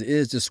Jesus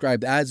is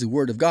described as the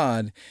word of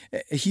God,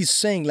 he's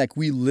saying like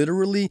we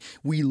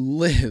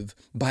live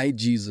by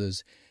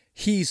Jesus.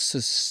 He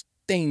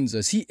sustains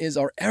us. He is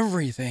our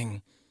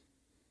everything.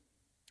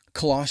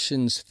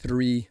 Colossians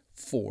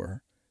 3:4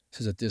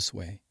 says it this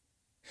way.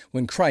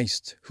 When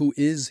Christ, who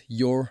is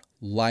your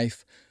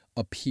life,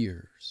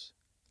 appears.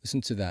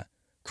 Listen to that.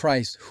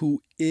 Christ,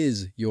 who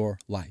is your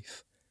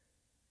life.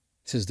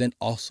 It says, then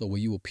also will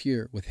you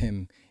appear with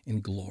him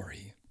in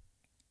glory.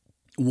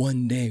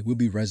 One day we'll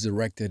be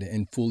resurrected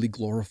and fully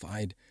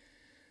glorified.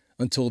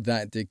 Until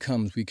that day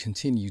comes, we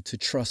continue to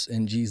trust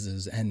in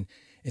Jesus. And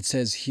it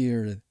says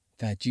here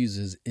that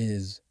Jesus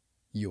is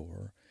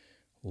your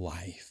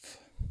life.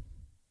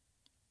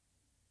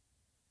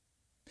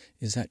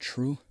 Is that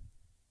true?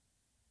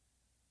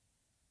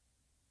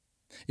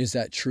 Is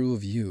that true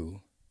of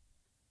you?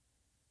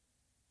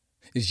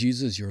 Is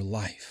Jesus your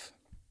life?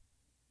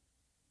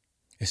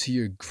 Is he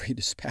your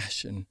greatest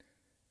passion?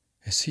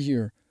 Is he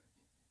your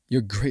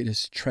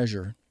greatest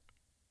treasure?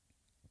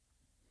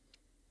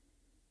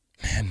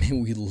 Man, may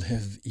we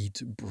live,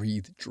 eat,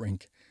 breathe,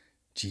 drink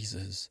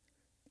Jesus.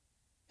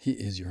 He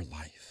is your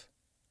life.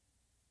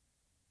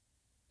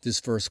 This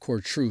first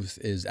core truth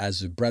is, as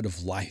the bread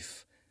of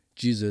life,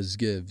 Jesus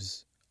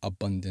gives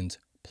abundant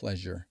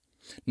pleasure.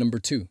 Number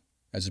 2,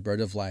 as the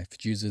bread of life,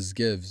 Jesus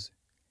gives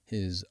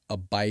his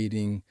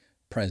abiding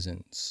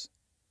presence.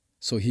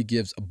 So he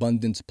gives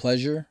abundant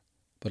pleasure,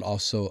 but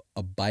also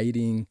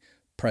abiding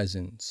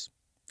presence.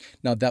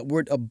 Now that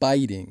word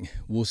abiding,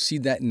 we'll see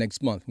that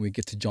next month when we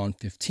get to John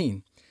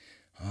 15.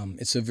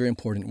 It's a very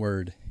important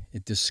word.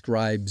 It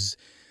describes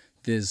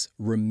this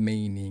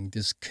remaining,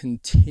 this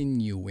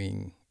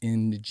continuing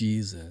in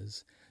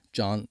Jesus.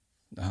 John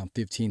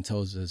 15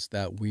 tells us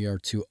that we are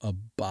to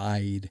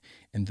abide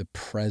in the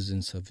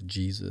presence of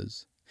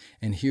Jesus.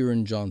 And here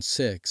in John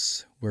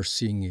 6, we're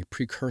seeing a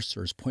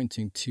precursor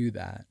pointing to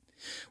that,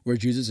 where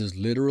Jesus is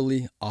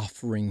literally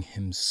offering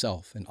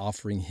himself and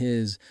offering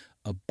his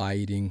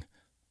abiding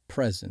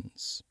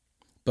presence.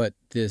 But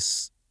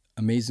this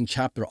amazing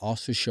chapter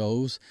also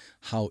shows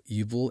how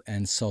evil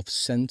and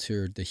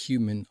self-centered the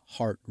human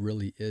heart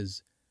really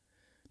is.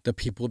 The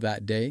people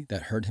that day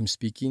that heard him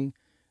speaking,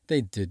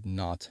 they did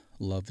not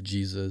love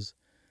Jesus.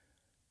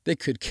 They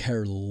could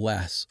care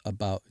less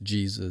about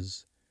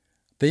Jesus.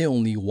 They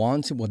only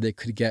wanted what they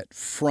could get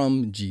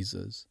from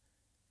Jesus.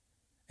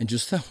 And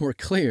just so we're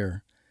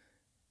clear,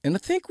 and I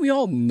think we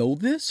all know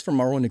this from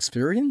our own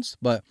experience,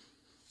 but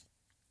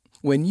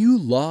when you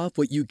love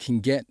what you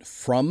can get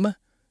from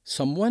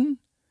someone,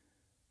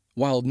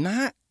 while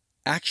not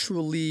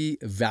actually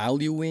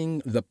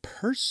valuing the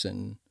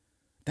person,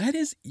 that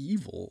is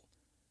evil.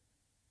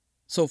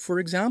 So, for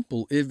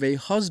example, if a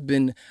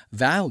husband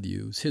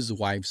values his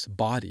wife's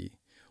body,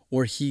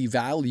 or he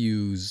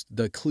values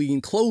the clean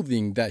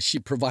clothing that she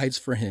provides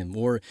for him,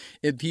 or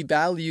if he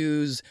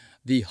values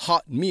the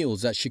hot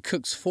meals that she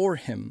cooks for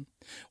him,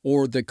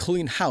 or the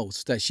clean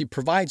house that she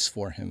provides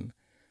for him,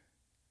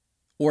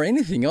 or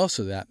anything else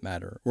of that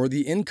matter, or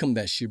the income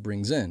that she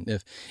brings in.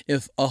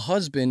 If a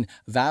husband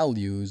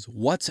values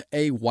what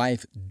a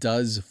wife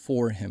does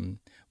for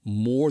him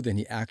more than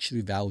he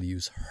actually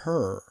values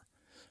her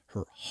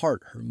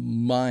heart, her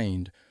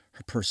mind,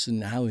 her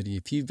personality,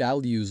 if he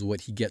values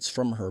what he gets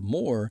from her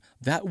more,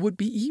 that would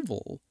be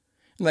evil.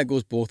 And that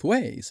goes both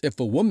ways. If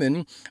a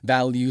woman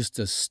values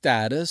the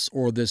status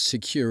or the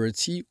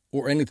security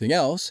or anything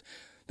else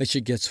that she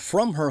gets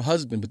from her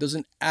husband but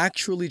doesn't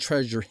actually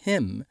treasure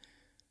him,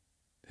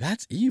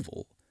 that's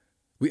evil.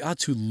 We ought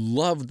to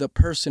love the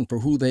person for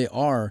who they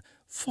are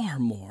far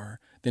more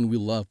than we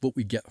love what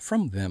we get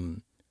from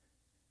them.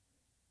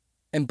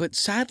 But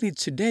sadly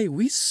today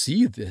we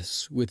see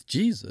this with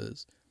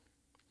Jesus.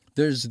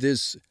 There's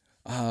this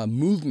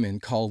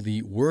movement called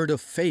the Word of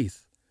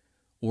Faith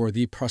or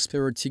the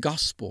Prosperity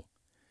Gospel.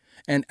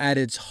 And at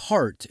its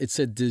heart, it's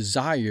a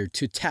desire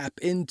to tap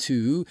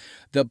into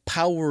the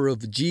power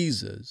of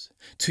Jesus,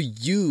 to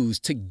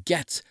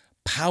get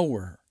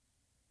power.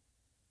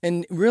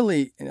 And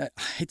really, and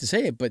I hate to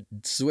say it, but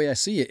it's the way I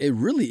see it, it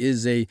really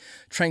is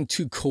trying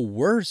to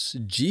coerce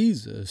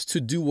Jesus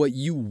to do what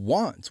you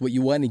want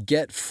to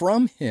get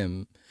from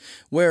him,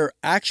 where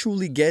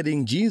actually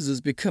getting Jesus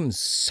becomes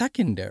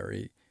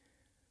secondary.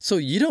 So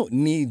you don't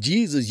need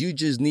Jesus, you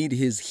just need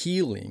his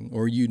healing,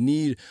 or you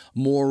need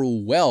more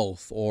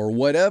wealth, or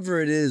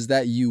whatever it is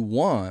that you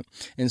want.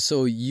 And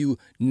so you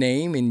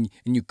name and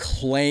you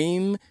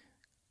claim,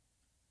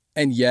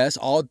 and yes,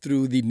 all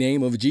through the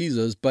name of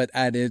Jesus, but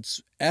at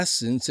its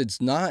essence, it's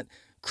not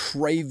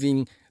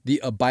craving the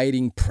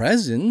abiding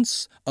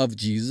presence of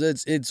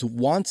Jesus. It's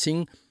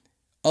wanting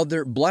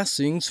other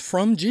blessings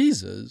from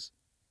Jesus.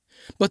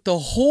 But the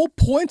whole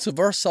point of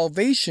our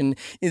salvation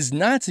is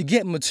not to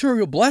get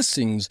material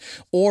blessings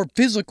or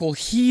physical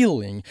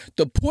healing.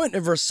 The point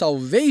of our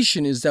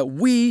salvation is that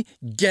we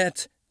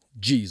get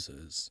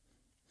Jesus.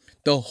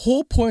 The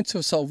whole point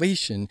of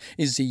salvation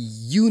is a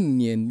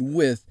union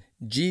with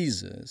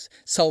Jesus.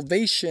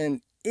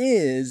 Salvation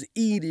is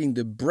eating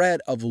the bread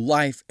of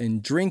life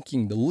and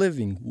drinking the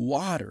living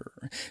water.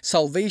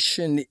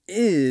 Salvation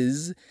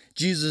is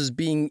Jesus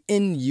being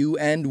in you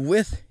and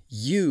with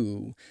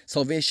you.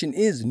 Salvation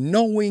is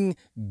knowing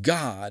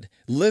God,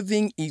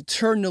 living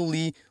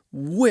eternally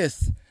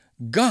with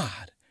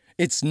God.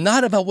 It's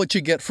not about what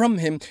you get from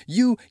him.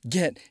 You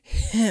get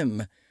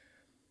him.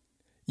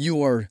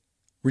 You are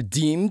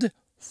redeemed,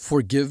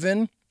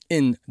 forgiven,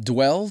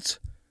 indwelt,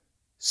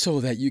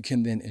 so that you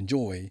can then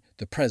enjoy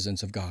the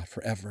presence of God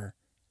forever.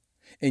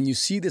 And you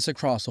see this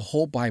across the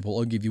whole Bible.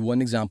 I'll give you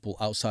one example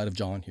outside of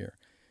John here.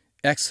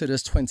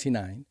 Exodus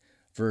 29,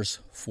 verse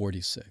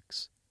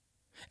 46.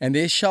 And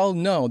they shall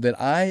know that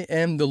I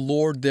am the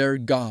Lord their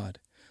God,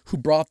 who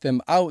brought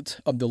them out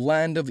of the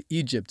land of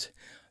Egypt,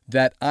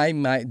 that I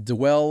might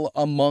dwell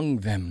among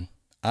them.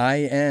 I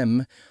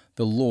am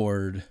the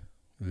Lord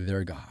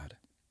their God.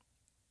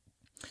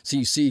 So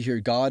you see here,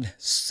 God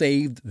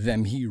saved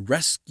them. He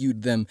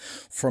rescued them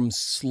from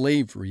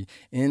slavery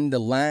in the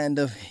land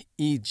of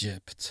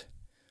Egypt.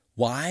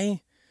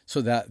 Why?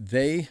 So that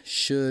they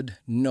should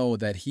know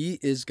that he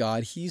is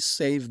God. He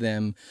saved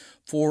them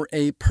for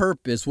a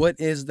purpose. What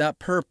is that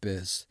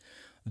purpose?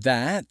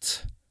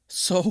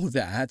 So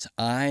that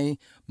I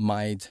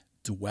might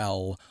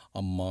dwell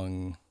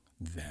among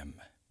them,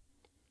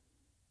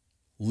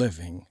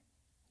 living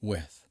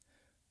with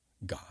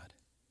God.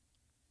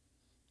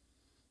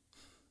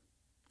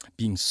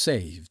 Being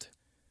saved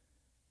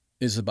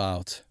is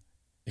about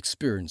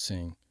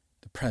experiencing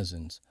the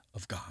presence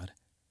of God,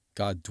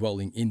 God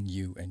dwelling in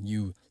you and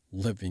you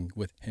living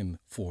with him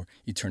for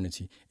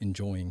eternity,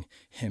 enjoying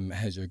him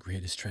as your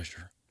greatest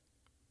treasure.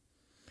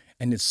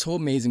 And it's so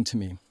amazing to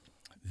me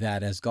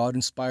that as God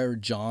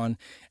inspired John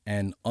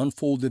and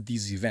unfolded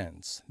these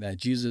events, that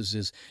Jesus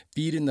is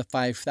feeding the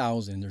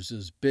 5,000, there's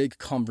this big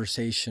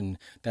conversation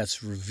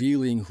that's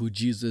revealing who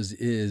Jesus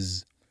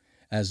is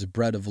as the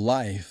bread of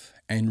life.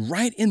 And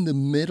right in the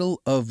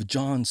middle of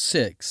John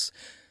 6,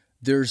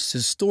 there's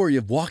this story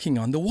of walking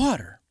on the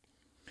water.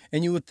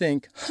 And you would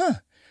think,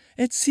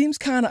 it seems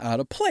kind of out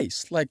of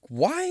place. Like,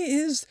 why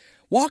is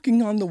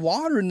walking on the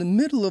water in the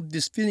middle of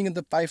this feeding of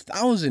the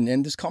 5,000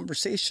 and this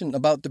conversation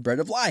about the bread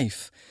of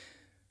life?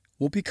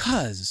 Well,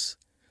 because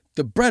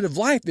the bread of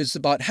life is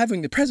about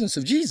having the presence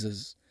of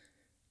Jesus,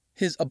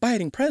 his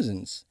abiding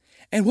presence.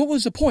 And what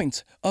was the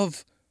point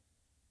of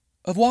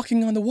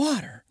walking on the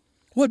water?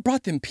 What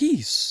brought them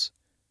peace?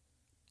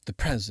 The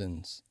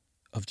presence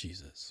of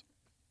Jesus.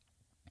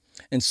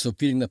 And so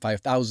feeding the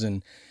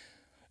 5,000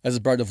 as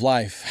a bread of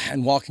life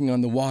and walking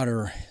on the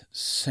water,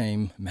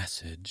 same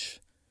message.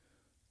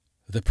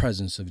 The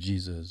presence of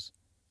Jesus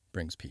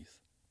brings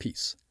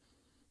peace.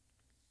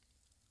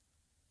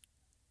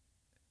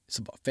 It's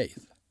about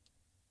faith.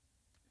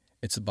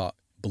 It's about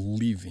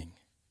believing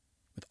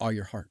with all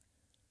your heart,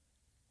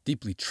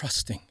 deeply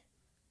trusting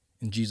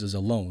in Jesus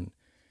alone,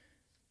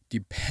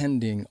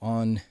 depending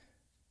on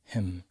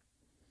him.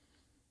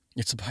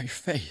 It's about your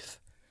faith.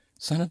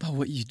 It's not about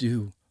what you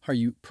do, how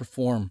you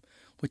perform,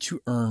 what you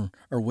earn,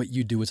 or what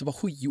you do. It's about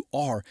who you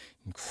are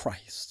in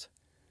Christ.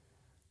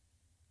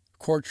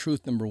 Core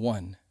truth number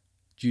 1,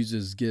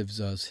 Jesus gives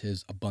us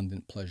his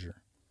abundant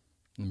pleasure.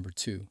 Number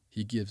 2,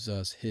 he gives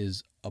us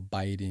his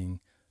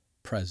abiding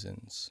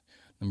presence.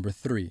 Number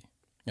 3,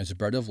 as the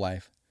bread of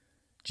life,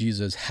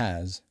 Jesus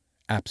has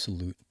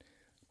absolute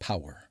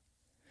power.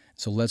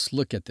 So let's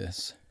look at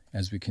this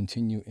as we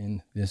continue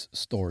in this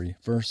story.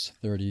 Verse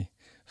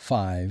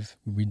 35,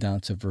 we read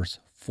down to verse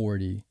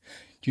 40.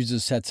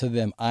 Jesus said to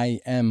them, I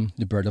am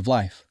the bread of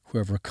life.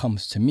 Whoever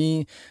comes to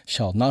me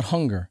shall not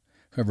hunger.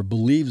 Whoever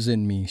believes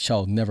in me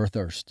shall never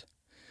thirst.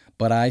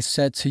 But I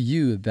said to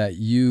you that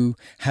you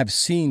have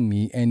seen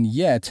me and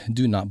yet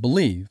do not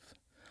believe.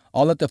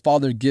 All that the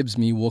Father gives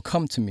me will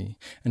come to me,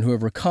 and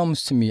whoever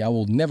comes to me I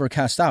will never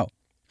cast out.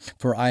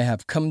 For I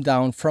have come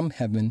down from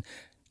heaven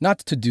not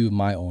to do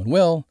my own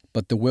will,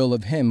 but the will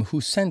of him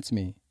who sent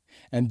me.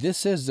 And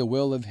this is the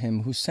will of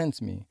him who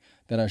sent me,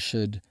 that I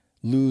should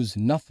lose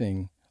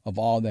nothing of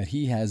all that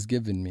he has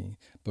given me,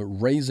 but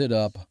raise it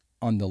up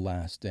on the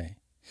last day.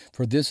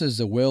 For this is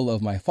the will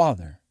of my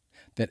Father,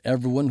 that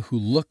everyone who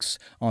looks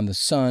on the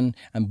Son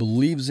and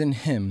believes in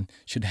him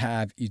should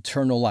have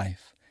eternal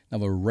life,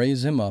 and I will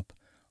raise him up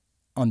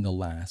on the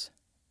last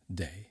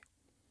day.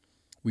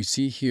 We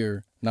see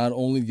here not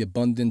only the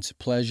abundant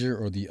pleasure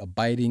or the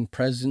abiding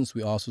presence,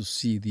 we also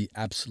see the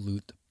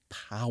absolute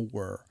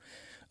power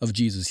of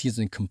Jesus. He's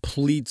in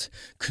complete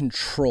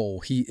control.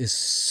 He is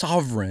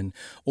sovereign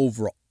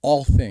over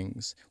all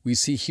things. We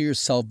see here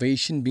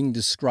salvation being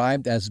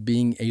described as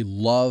being a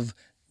love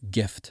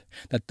gift,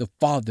 that the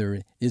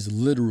Father is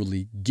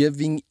literally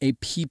giving a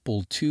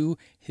people to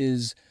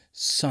his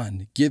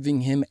Son,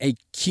 giving him a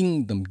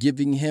kingdom,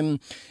 giving him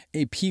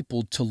a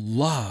people to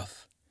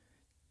love.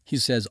 He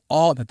says,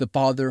 all that the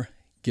Father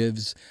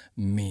gives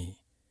me.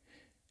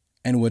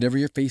 And whatever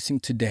you're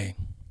facing today,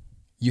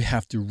 you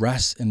have to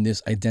rest in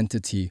this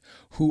identity.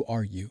 Who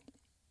are you?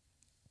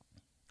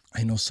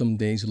 I know some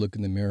days you look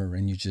in the mirror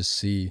and you just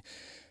see,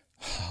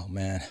 oh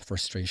man,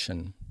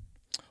 frustration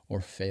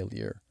or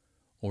failure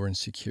or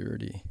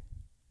insecurity.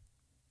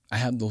 I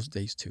have those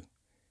days too.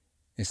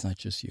 It's not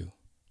just you.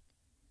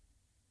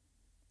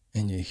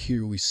 And yet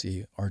here we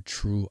see our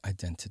true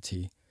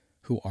identity.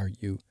 Who are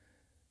you?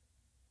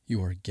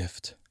 You are a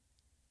gift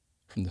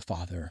from the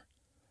Father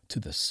to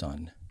the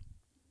Son.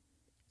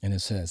 And it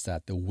says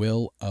that the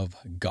will of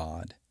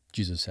God,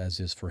 Jesus says,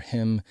 is for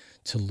him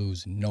to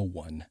lose no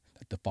one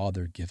that the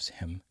Father gives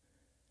him.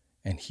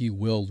 And he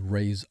will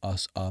raise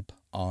us up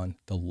on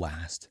the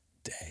last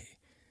day.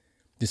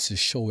 This is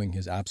showing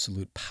his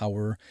absolute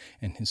power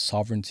and his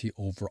sovereignty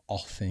over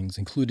all things,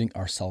 including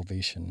our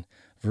salvation.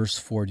 Verse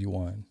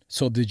 41.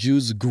 So the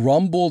Jews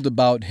grumbled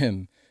about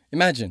him.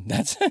 Imagine,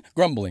 that's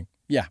grumbling.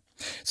 Yeah.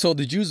 So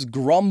the Jews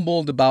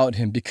grumbled about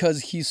him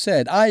because he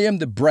said, I am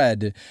the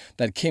bread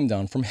that came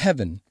down from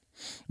heaven.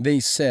 They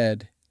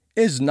said,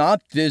 is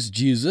not this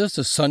Jesus,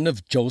 the son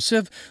of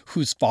Joseph,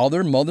 whose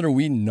father and mother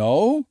we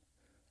know?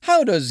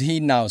 How does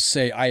he now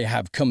say, I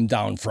have come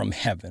down from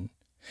heaven?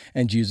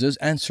 And Jesus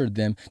answered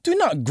them, do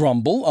not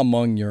grumble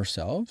among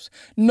yourselves.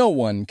 No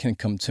one can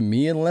come to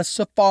me unless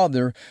the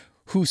Father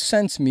who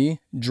sent me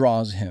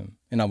draws him,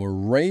 and I will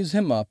raise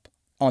him up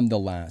on the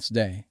last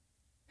day.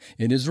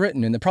 It is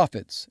written in the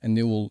prophets, and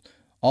they will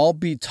all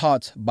be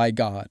taught by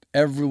God.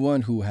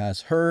 Everyone who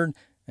has heard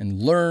and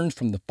learned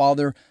from the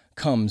Father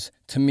comes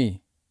to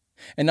me.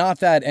 And not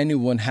that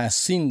anyone has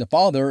seen the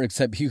Father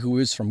except he who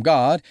is from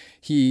God.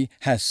 He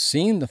has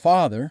seen the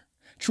Father.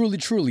 Truly,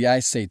 truly, I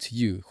say to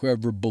you,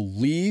 whoever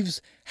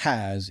believes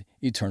has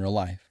eternal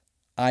life.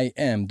 I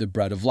am the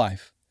bread of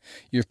life.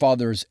 Your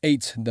fathers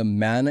ate the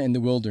manna in the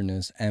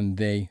wilderness, and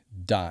they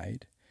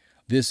died.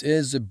 This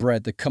is the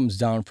bread that comes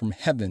down from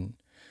heaven,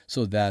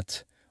 so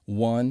that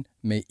one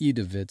may eat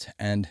of it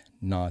and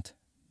not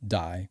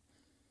die.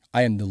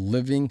 I am the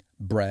living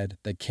bread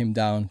that came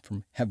down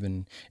from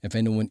heaven. If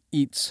anyone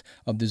eats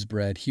of this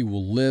bread, he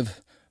will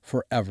live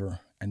forever.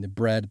 And the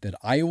bread that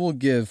I will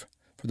give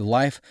for the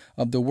life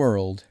of the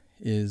world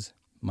is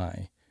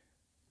my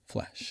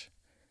flesh.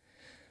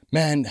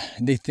 Man,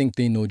 they think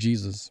they know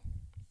Jesus.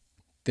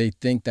 They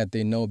think that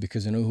they know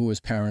because they know who his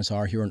parents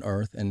are here on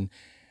earth, and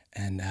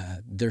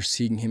they're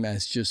seeing him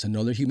as just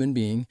another human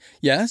being.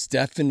 Yes,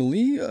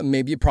 definitely,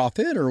 maybe a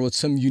prophet or with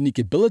some unique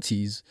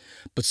abilities,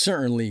 but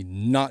certainly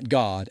not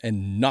God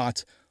and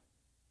not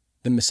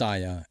the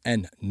Messiah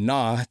and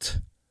not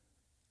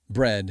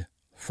bread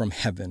from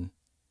heaven.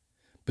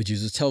 But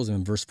Jesus tells them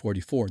in verse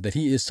 44 that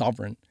he is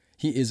sovereign.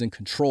 He is in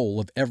control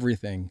of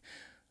everything.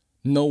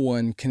 No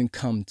one can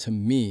come to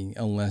me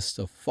unless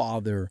the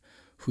Father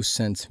who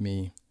sent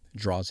me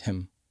draws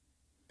him.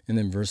 And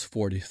then verse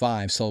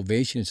 45,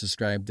 salvation is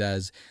described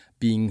as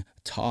being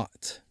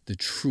taught the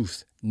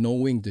truth,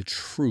 knowing the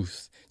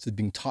truth. It's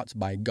being taught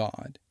by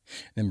God.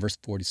 And in verse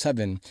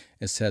 47,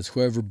 it says,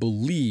 whoever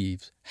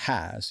believes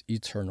has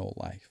eternal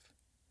life.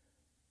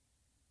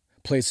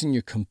 Placing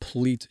your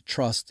complete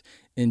trust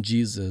in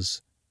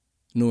Jesus,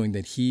 knowing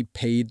that he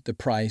paid the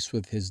price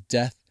with his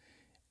death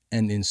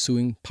and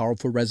ensuing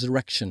powerful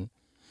resurrection,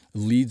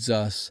 leads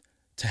us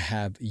to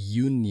have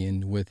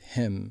union with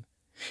him.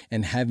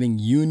 And having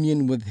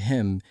union with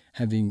him,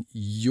 having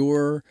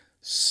your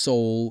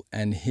soul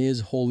and his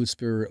Holy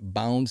Spirit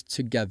bound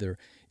together,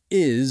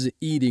 is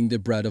eating the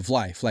bread of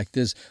life. Like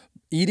this,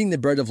 eating the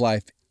bread of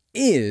life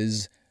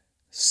is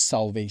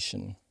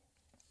salvation.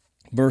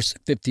 Verse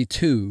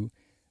 52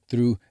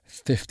 through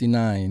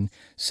 59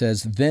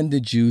 says, then the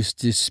Jews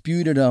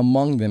disputed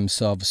among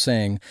themselves,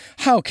 saying,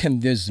 how can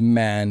this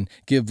man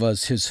give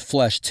us his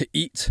flesh to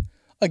eat?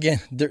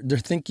 Again, they're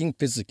thinking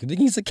physically. They're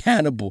thinking he's a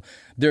cannibal.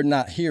 They're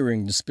not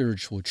hearing the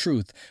spiritual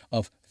truth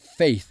of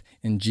faith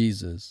in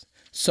Jesus.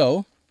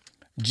 So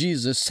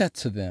Jesus said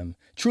to them,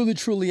 truly,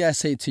 truly, I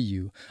say to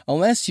you,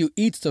 unless you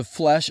eat the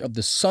flesh of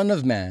the Son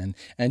of Man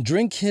and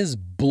drink his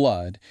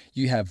blood,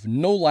 you have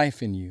no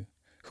life in you.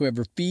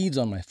 Whoever feeds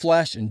on my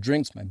flesh and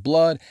drinks my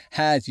blood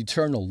has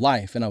eternal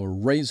life, and I will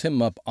raise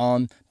him up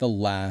on the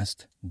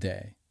last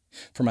day.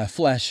 For my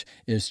flesh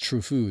is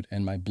true food,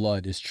 and my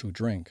blood is true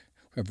drink.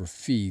 Whoever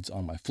feeds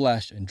on my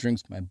flesh and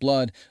drinks my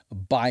blood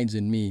abides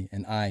in me,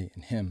 and I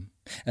in him.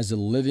 As the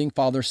living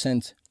Father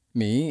sent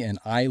me, and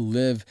I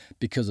live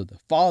because of the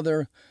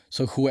Father,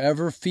 so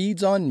whoever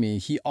feeds on me,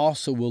 he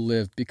also will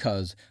live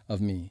because of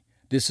me.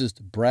 This is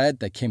the bread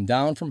that came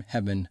down from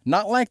heaven,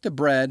 not like the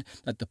bread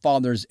that the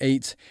fathers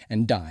ate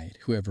and died.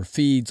 Whoever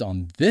feeds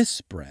on this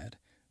bread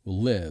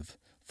will live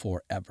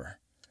forever.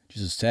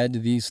 Jesus said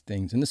these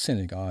things in the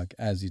synagogue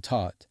as he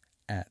taught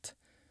at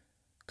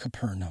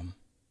Capernaum.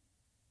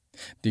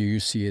 There you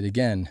see it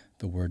again,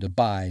 the word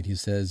abide. He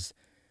says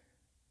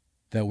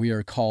that we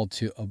are called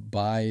to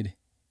abide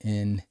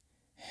in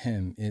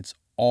him. It's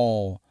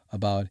all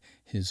about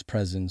his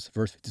presence.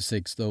 Verse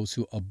 56, those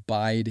who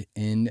abide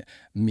in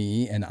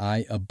me and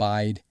I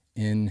abide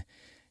in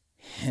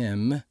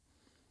him.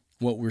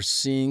 What we're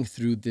seeing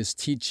through this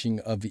teaching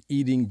of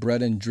eating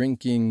bread and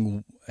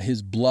drinking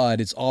his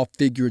blood, it's all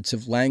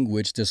figurative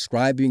language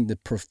describing the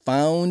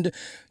profound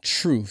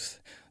truth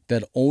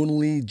that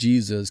only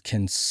Jesus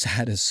can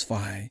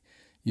satisfy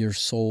your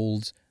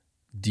soul's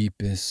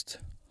deepest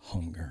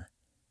hunger.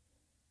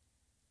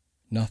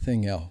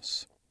 Nothing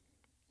else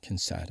can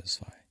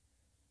satisfy.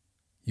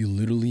 You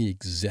literally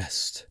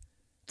exist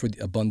for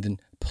the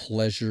abundant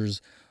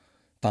pleasures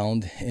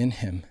found in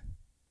him.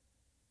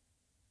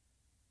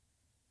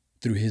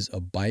 Through his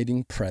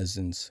abiding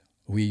presence,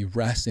 we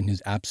rest in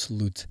his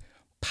absolute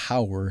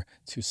power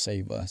to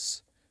save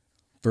us.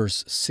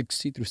 Verse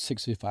 60 through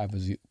 65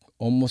 as we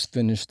almost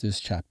finish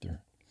this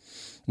chapter.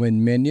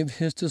 When many of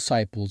his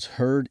disciples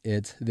heard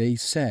it, they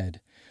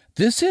said,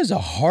 "This is a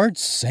hard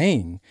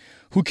saying.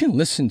 Who can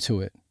listen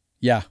to it?"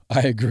 Yeah,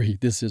 I agree.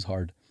 This is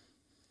hard.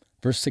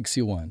 Verse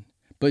 61.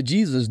 But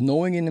Jesus,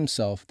 knowing in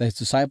himself that his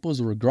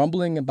disciples were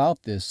grumbling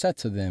about this, said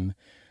to them,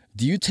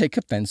 "Do you take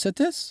offense at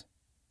this?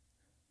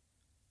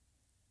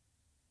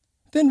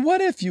 Then what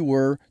if you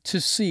were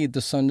to see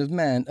the Son of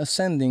Man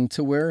ascending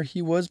to where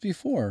he was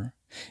before?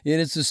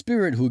 It is the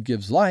Spirit who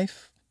gives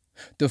life.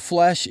 The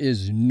flesh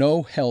is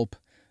no help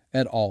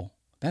at all."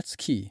 That's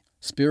key.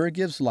 Spirit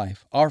gives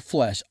life. Our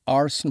flesh,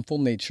 our sinful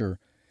nature,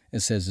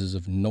 it says, is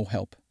of no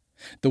help.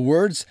 The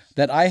words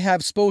that I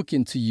have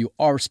spoken to you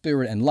are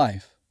spirit and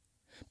life.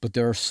 But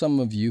there are some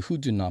of you who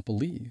do not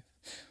believe.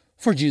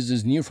 For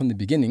Jesus knew from the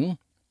beginning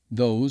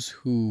those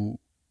who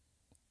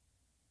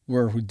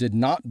did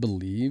not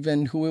believe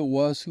and who it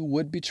was who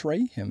would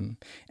betray him.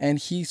 And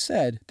he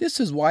said, "This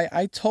is why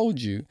I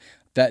told you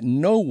that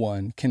no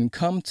one can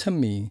come to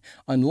me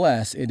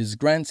unless it is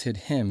granted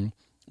him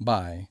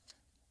by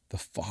the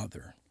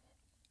Father."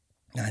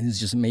 And it's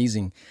just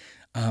amazing.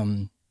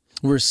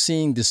 We're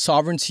seeing the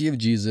sovereignty of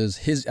Jesus,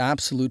 his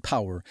absolute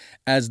power.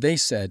 As they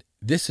said,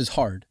 this is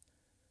hard.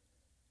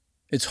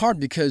 It's hard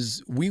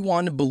because we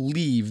want to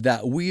believe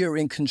that we are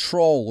in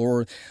control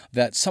or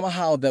that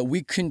somehow that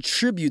we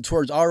contribute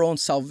towards our own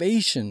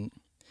salvation.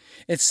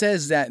 It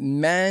says that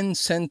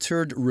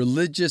man-centered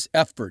religious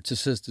efforts. It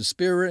says the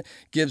Spirit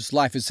gives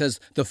life. It says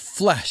the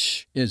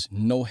flesh is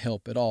no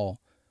help at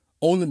all.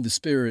 Only the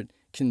Spirit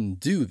can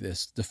do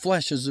this. The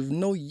flesh is of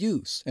no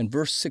use. And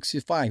verse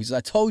 65, he says,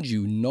 "I told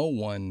you no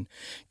one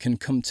can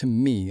come to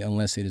me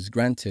unless it is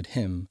granted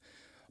him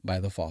by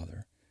the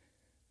Father."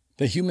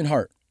 The human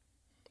heart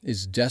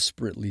is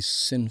desperately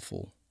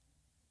sinful.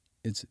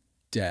 It's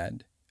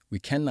dead. We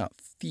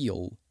cannot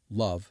feel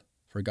love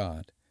for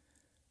God.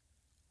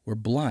 We're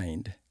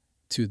blind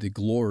to the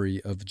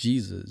glory of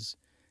Jesus.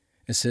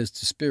 It says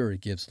the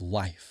Spirit gives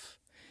life.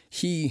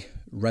 He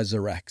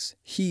resurrects.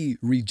 He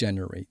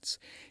regenerates.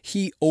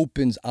 He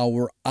opens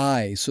our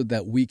eyes so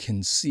that we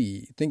can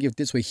see. Think of it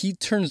this way. He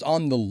turns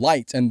on the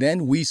lights and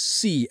then we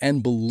see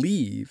and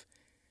believe.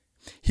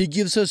 He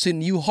gives us a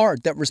new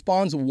heart that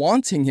responds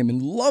wanting him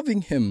and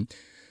loving him.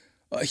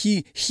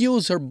 He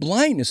heals our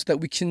blindness so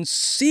that we can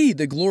see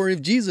the glory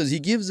of Jesus. He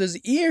gives us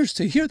ears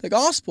to hear the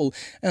gospel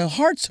and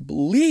hearts to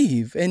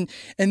believe. And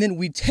then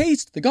we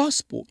taste the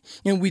gospel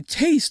and we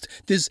taste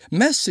this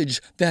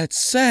message that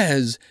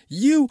says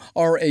you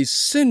are a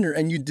sinner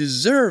and you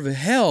deserve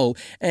hell.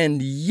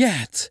 And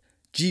yet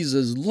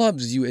Jesus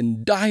loves you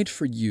and died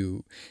for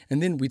you.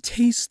 And then we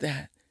taste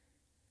that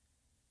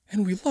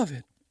and we love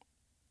it.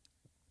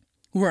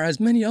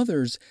 Whereas many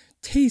others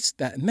taste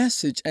that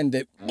message and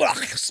they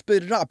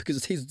spit it out because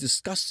it tastes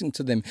disgusting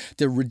to them.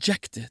 They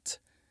reject it.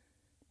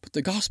 But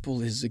the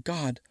gospel is that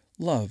God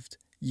loved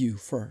you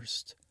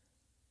first.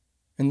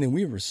 And then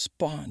we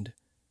respond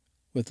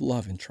with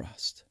love and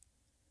trust.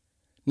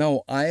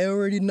 Now, I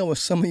already know what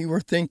some of you are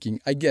thinking.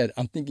 I get it.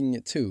 I'm thinking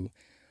it too.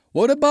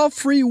 What about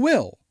free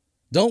will?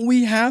 Don't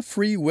we have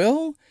free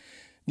will?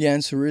 The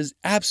answer is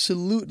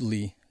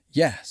absolutely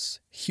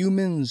yes.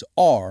 Humans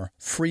are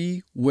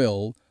free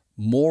will,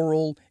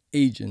 moral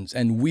agents,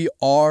 and we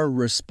are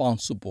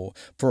responsible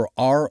for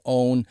our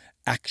own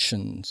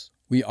actions.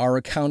 We are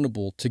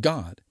accountable to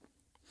God.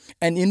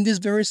 And in this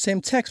very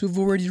same text we've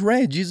already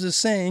read, Jesus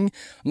saying,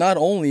 not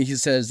only he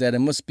says that it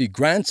must be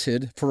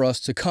granted for us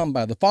to come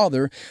by the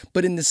Father,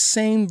 but in the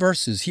same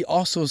verses, he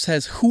also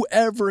says,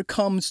 whoever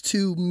comes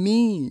to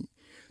me.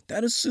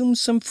 That assumes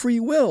some free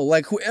will.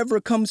 Like whoever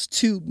comes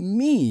to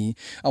me,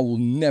 I will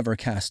never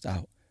cast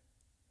out.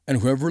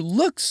 And whoever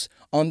looks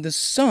on the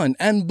Son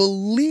and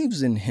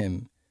believes in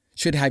him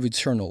should have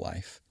eternal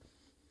life.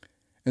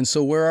 And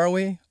so where are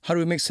we? How do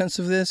we make sense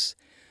of this?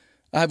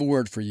 I have a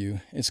word for you.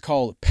 It's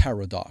called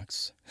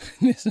paradox.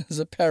 This is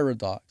a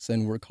paradox,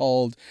 and we're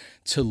called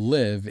to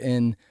live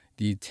in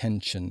the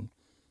tension.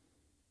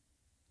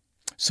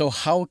 So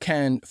how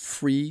can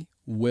free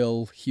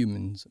will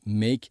humans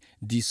make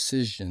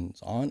decisions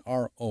on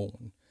our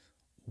own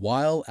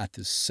while at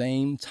the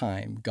same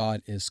time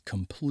God is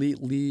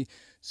completely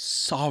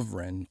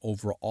sovereign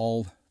over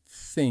all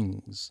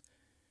things,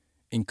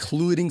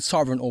 including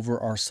sovereign over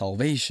our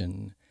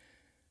salvation?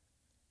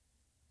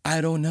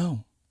 I don't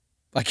know.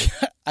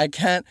 I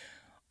can't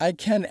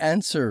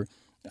answer.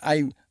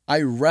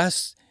 I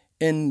rest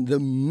in the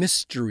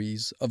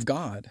mysteries of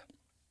God.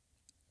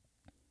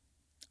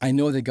 I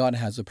know that God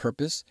has a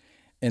purpose,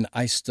 and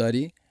I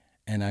study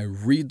and I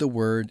read the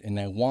word, and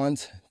I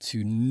want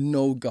to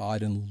know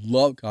God and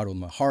love God with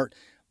my heart,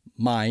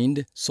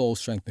 mind, soul,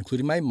 strength,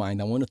 including my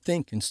mind. I want to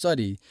think and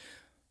study.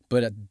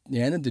 But at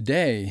the end of the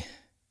day,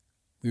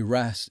 we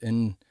rest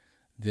in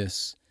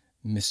this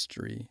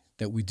mystery,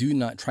 that we do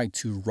not try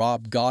to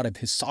rob God of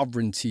his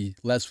sovereignty,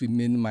 lest we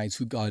minimize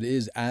who God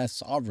is as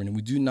sovereign. And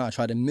we do not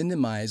try to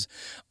minimize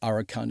our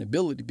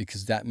accountability,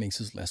 because that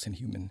makes us less than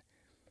human.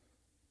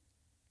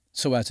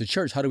 So as a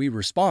church, how do we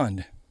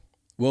respond?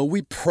 Well,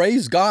 we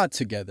praise God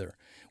together.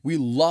 We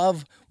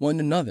love one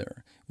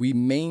another. We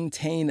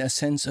maintain a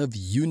sense of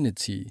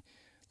unity.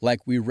 Like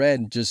we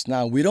read just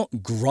now, we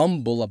don't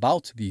grumble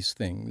about these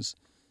things.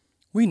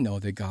 We know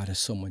that God is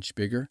so much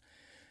bigger.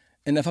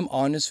 And if I'm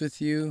honest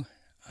with you,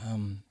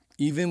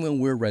 even when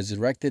we're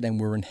resurrected and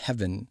we're in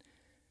heaven,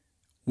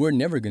 we're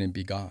never going to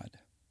be God.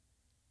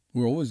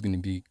 We're always going to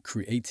be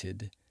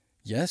created.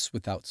 Yes,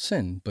 without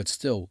sin, but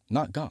still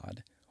not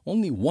God.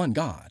 Only one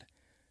God.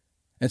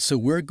 And so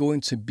we're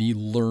going to be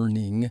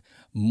learning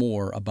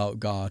more about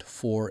God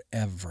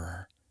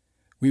forever.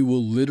 We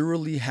will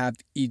literally have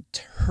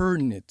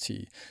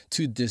eternity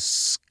to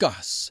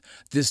discuss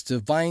this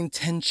divine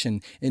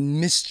tension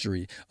and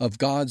mystery of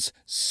God's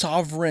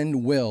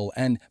sovereign will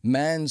and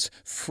man's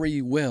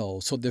free will.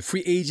 So the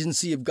free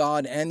agency of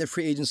God and the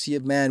free agency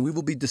of man, we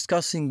will be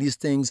discussing these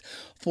things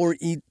for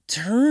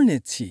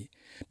eternity,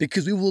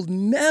 because we will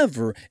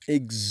never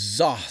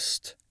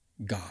exhaust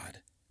God.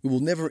 We will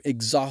never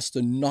exhaust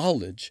the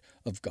knowledge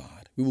of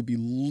God. We will be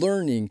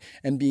learning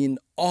and be in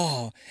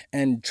awe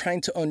and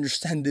trying to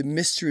understand the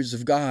mysteries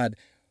of God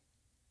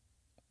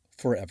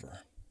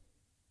forever.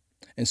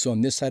 And so on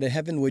this side of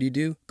heaven, what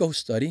do? Go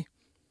study.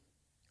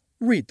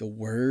 Read the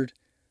Word.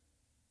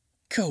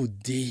 Go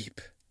deep.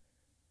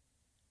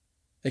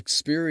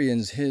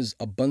 Experience his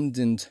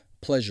abundant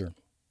pleasure.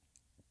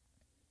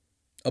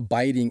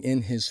 Abiding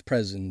in his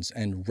presence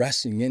and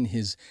resting in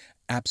his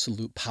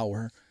absolute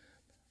power.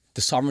 The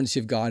sovereignty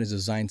of God is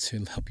designed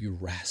to help you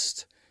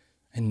rest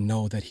and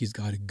know that he's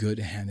got a good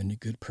hand and a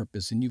good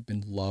purpose, and you've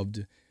been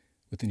loved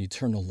with an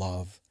eternal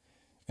love.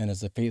 And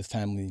as a faith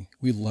family,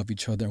 we love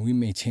each other and we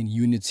maintain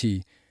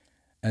unity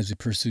as we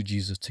pursue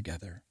Jesus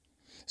together.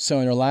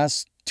 So in our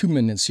last 2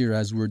 minutes here,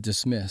 as we're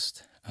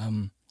dismissed, I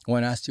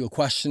want to ask you a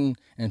question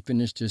and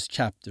finish this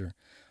chapter.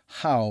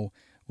 How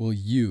will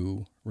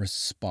you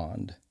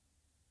respond?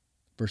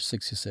 Verse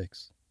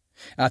 66.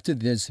 After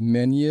this,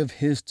 many of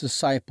his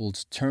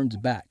disciples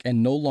turned back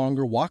and no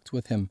longer walked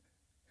with him.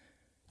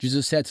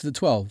 Jesus said to the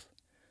 12,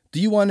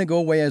 "Do you want to go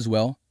away as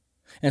well?"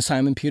 And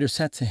Simon Peter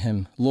said to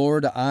him,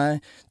 "Lord,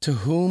 to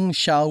whom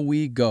shall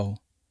we go?"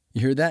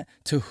 You hear that?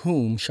 To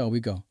whom shall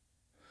we go?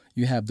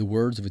 You have the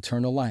words of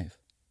eternal life,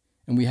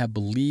 and we have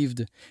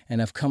believed and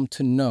have come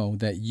to know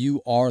that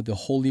you are the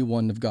Holy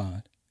One of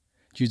God.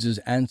 Jesus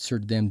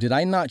answered them, "Did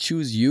I not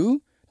choose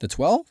you, the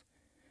 12?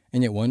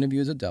 And yet one of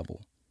you is a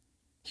devil."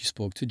 He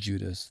spoke to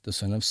Judas, the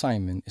son of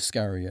Simon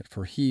Iscariot,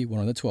 for he, one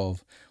of the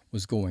 12,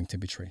 was going to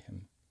betray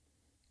him.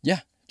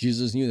 Yeah,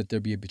 Jesus knew that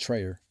there'd be a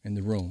betrayer in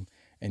the room,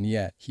 and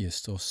yet he is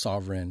still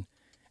sovereign,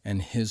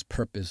 and his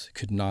purpose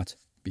could not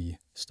be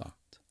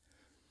stopped.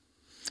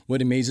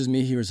 What amazes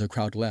me here is the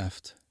crowd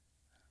left.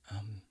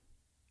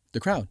 The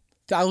crowd,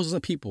 thousands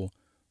of people,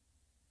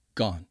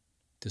 gone,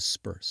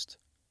 dispersed.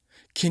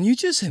 Can you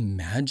just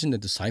imagine the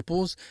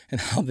disciples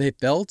and how they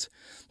felt?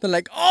 They're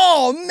like,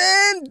 "Oh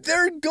man,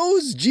 there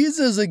goes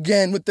Jesus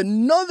again with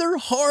another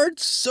hard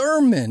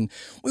sermon.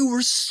 We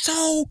were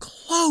so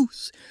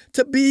close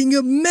to being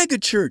a mega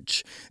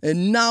church,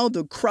 and now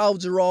the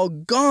crowds are all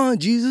gone.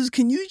 Jesus,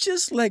 can you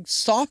just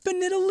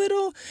soften it a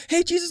little?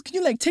 Hey Jesus, can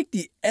you take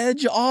the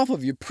edge off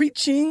of your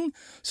preaching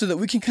so that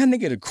we can kind of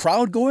get a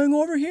crowd going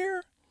over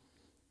here?"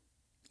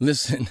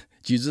 Listen,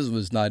 Jesus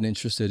was not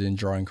interested in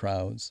drawing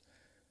crowds.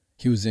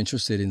 He was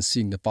interested in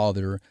seeing the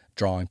Father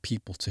drawing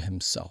people to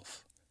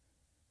himself.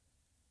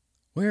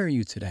 Where are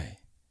you today?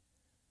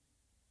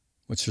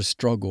 What's your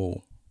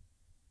struggle?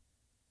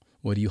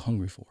 What are you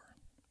hungry for?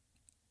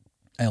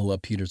 I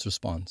love Peter's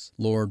response.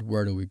 Lord,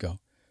 where do we go?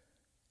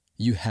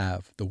 You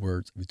have the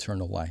words of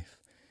eternal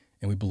life,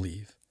 and we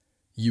believe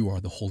you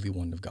are the Holy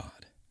One of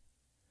God.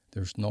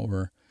 There's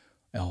nowhere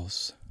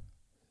else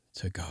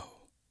to go.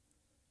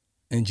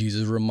 And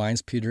Jesus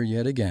reminds Peter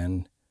yet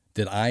again,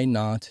 did I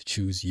not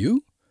choose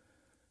you?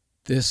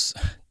 This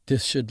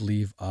should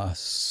leave us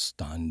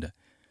stunned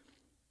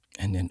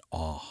and in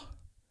awe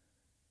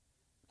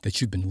that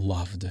you've been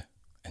loved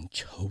and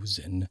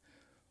chosen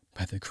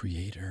by the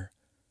Creator.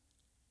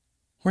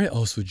 Where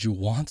else would you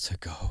want to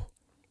go?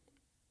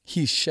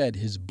 He shed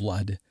his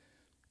blood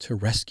to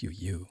rescue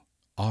you,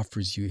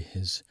 offers you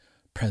his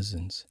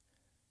presence.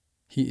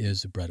 He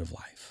is the bread of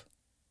life.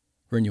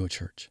 Renewal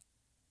Church,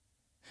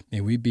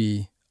 may we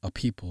be a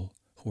people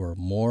who are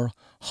more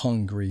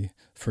hungry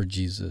for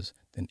Jesus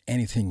than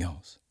anything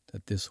else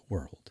that this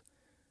world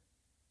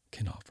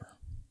can offer.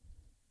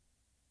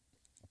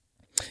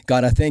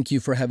 God, I thank you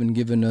for having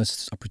given us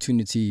this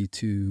opportunity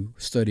to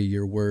study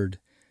your word.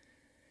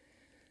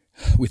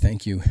 We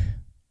thank you.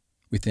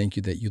 We thank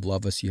you that you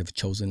love us, you have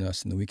chosen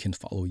us, and that we can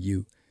follow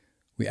you.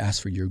 We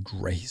ask for your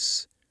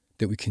grace,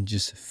 that we can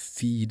just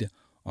feed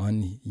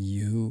on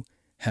you,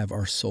 have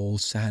our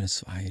souls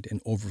satisfied and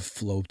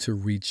overflow to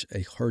reach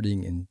a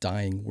hurting and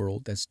dying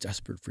world that's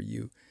desperate for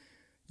you.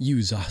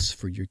 Use us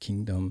for your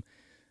kingdom.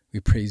 We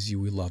praise you.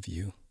 We love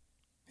you.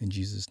 In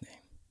Jesus' name,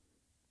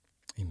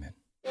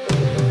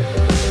 amen.